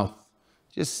our mouth.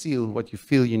 Just seal what you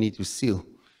feel you need to seal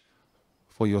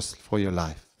for your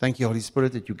life. Thank you, Holy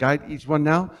Spirit, that you guide each one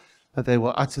now, that they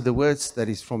will utter the words that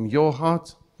is from your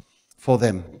heart for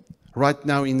them. Right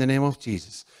now, in the name of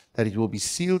Jesus, that it will be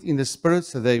sealed in the Spirit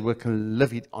so they can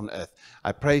live it on earth.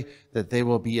 I pray that there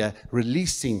will be a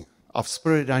releasing of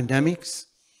spirit dynamics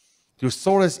to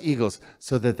soar as eagles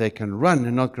so that they can run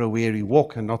and not grow weary,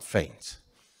 walk and not faint.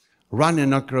 Run and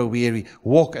not grow weary,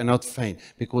 walk and not faint,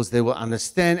 because they will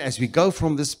understand as we go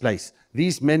from this place,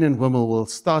 these men and women will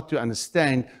start to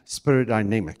understand spirit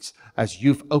dynamics as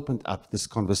you've opened up this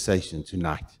conversation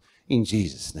tonight. In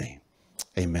Jesus' name,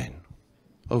 amen.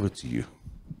 Over to you.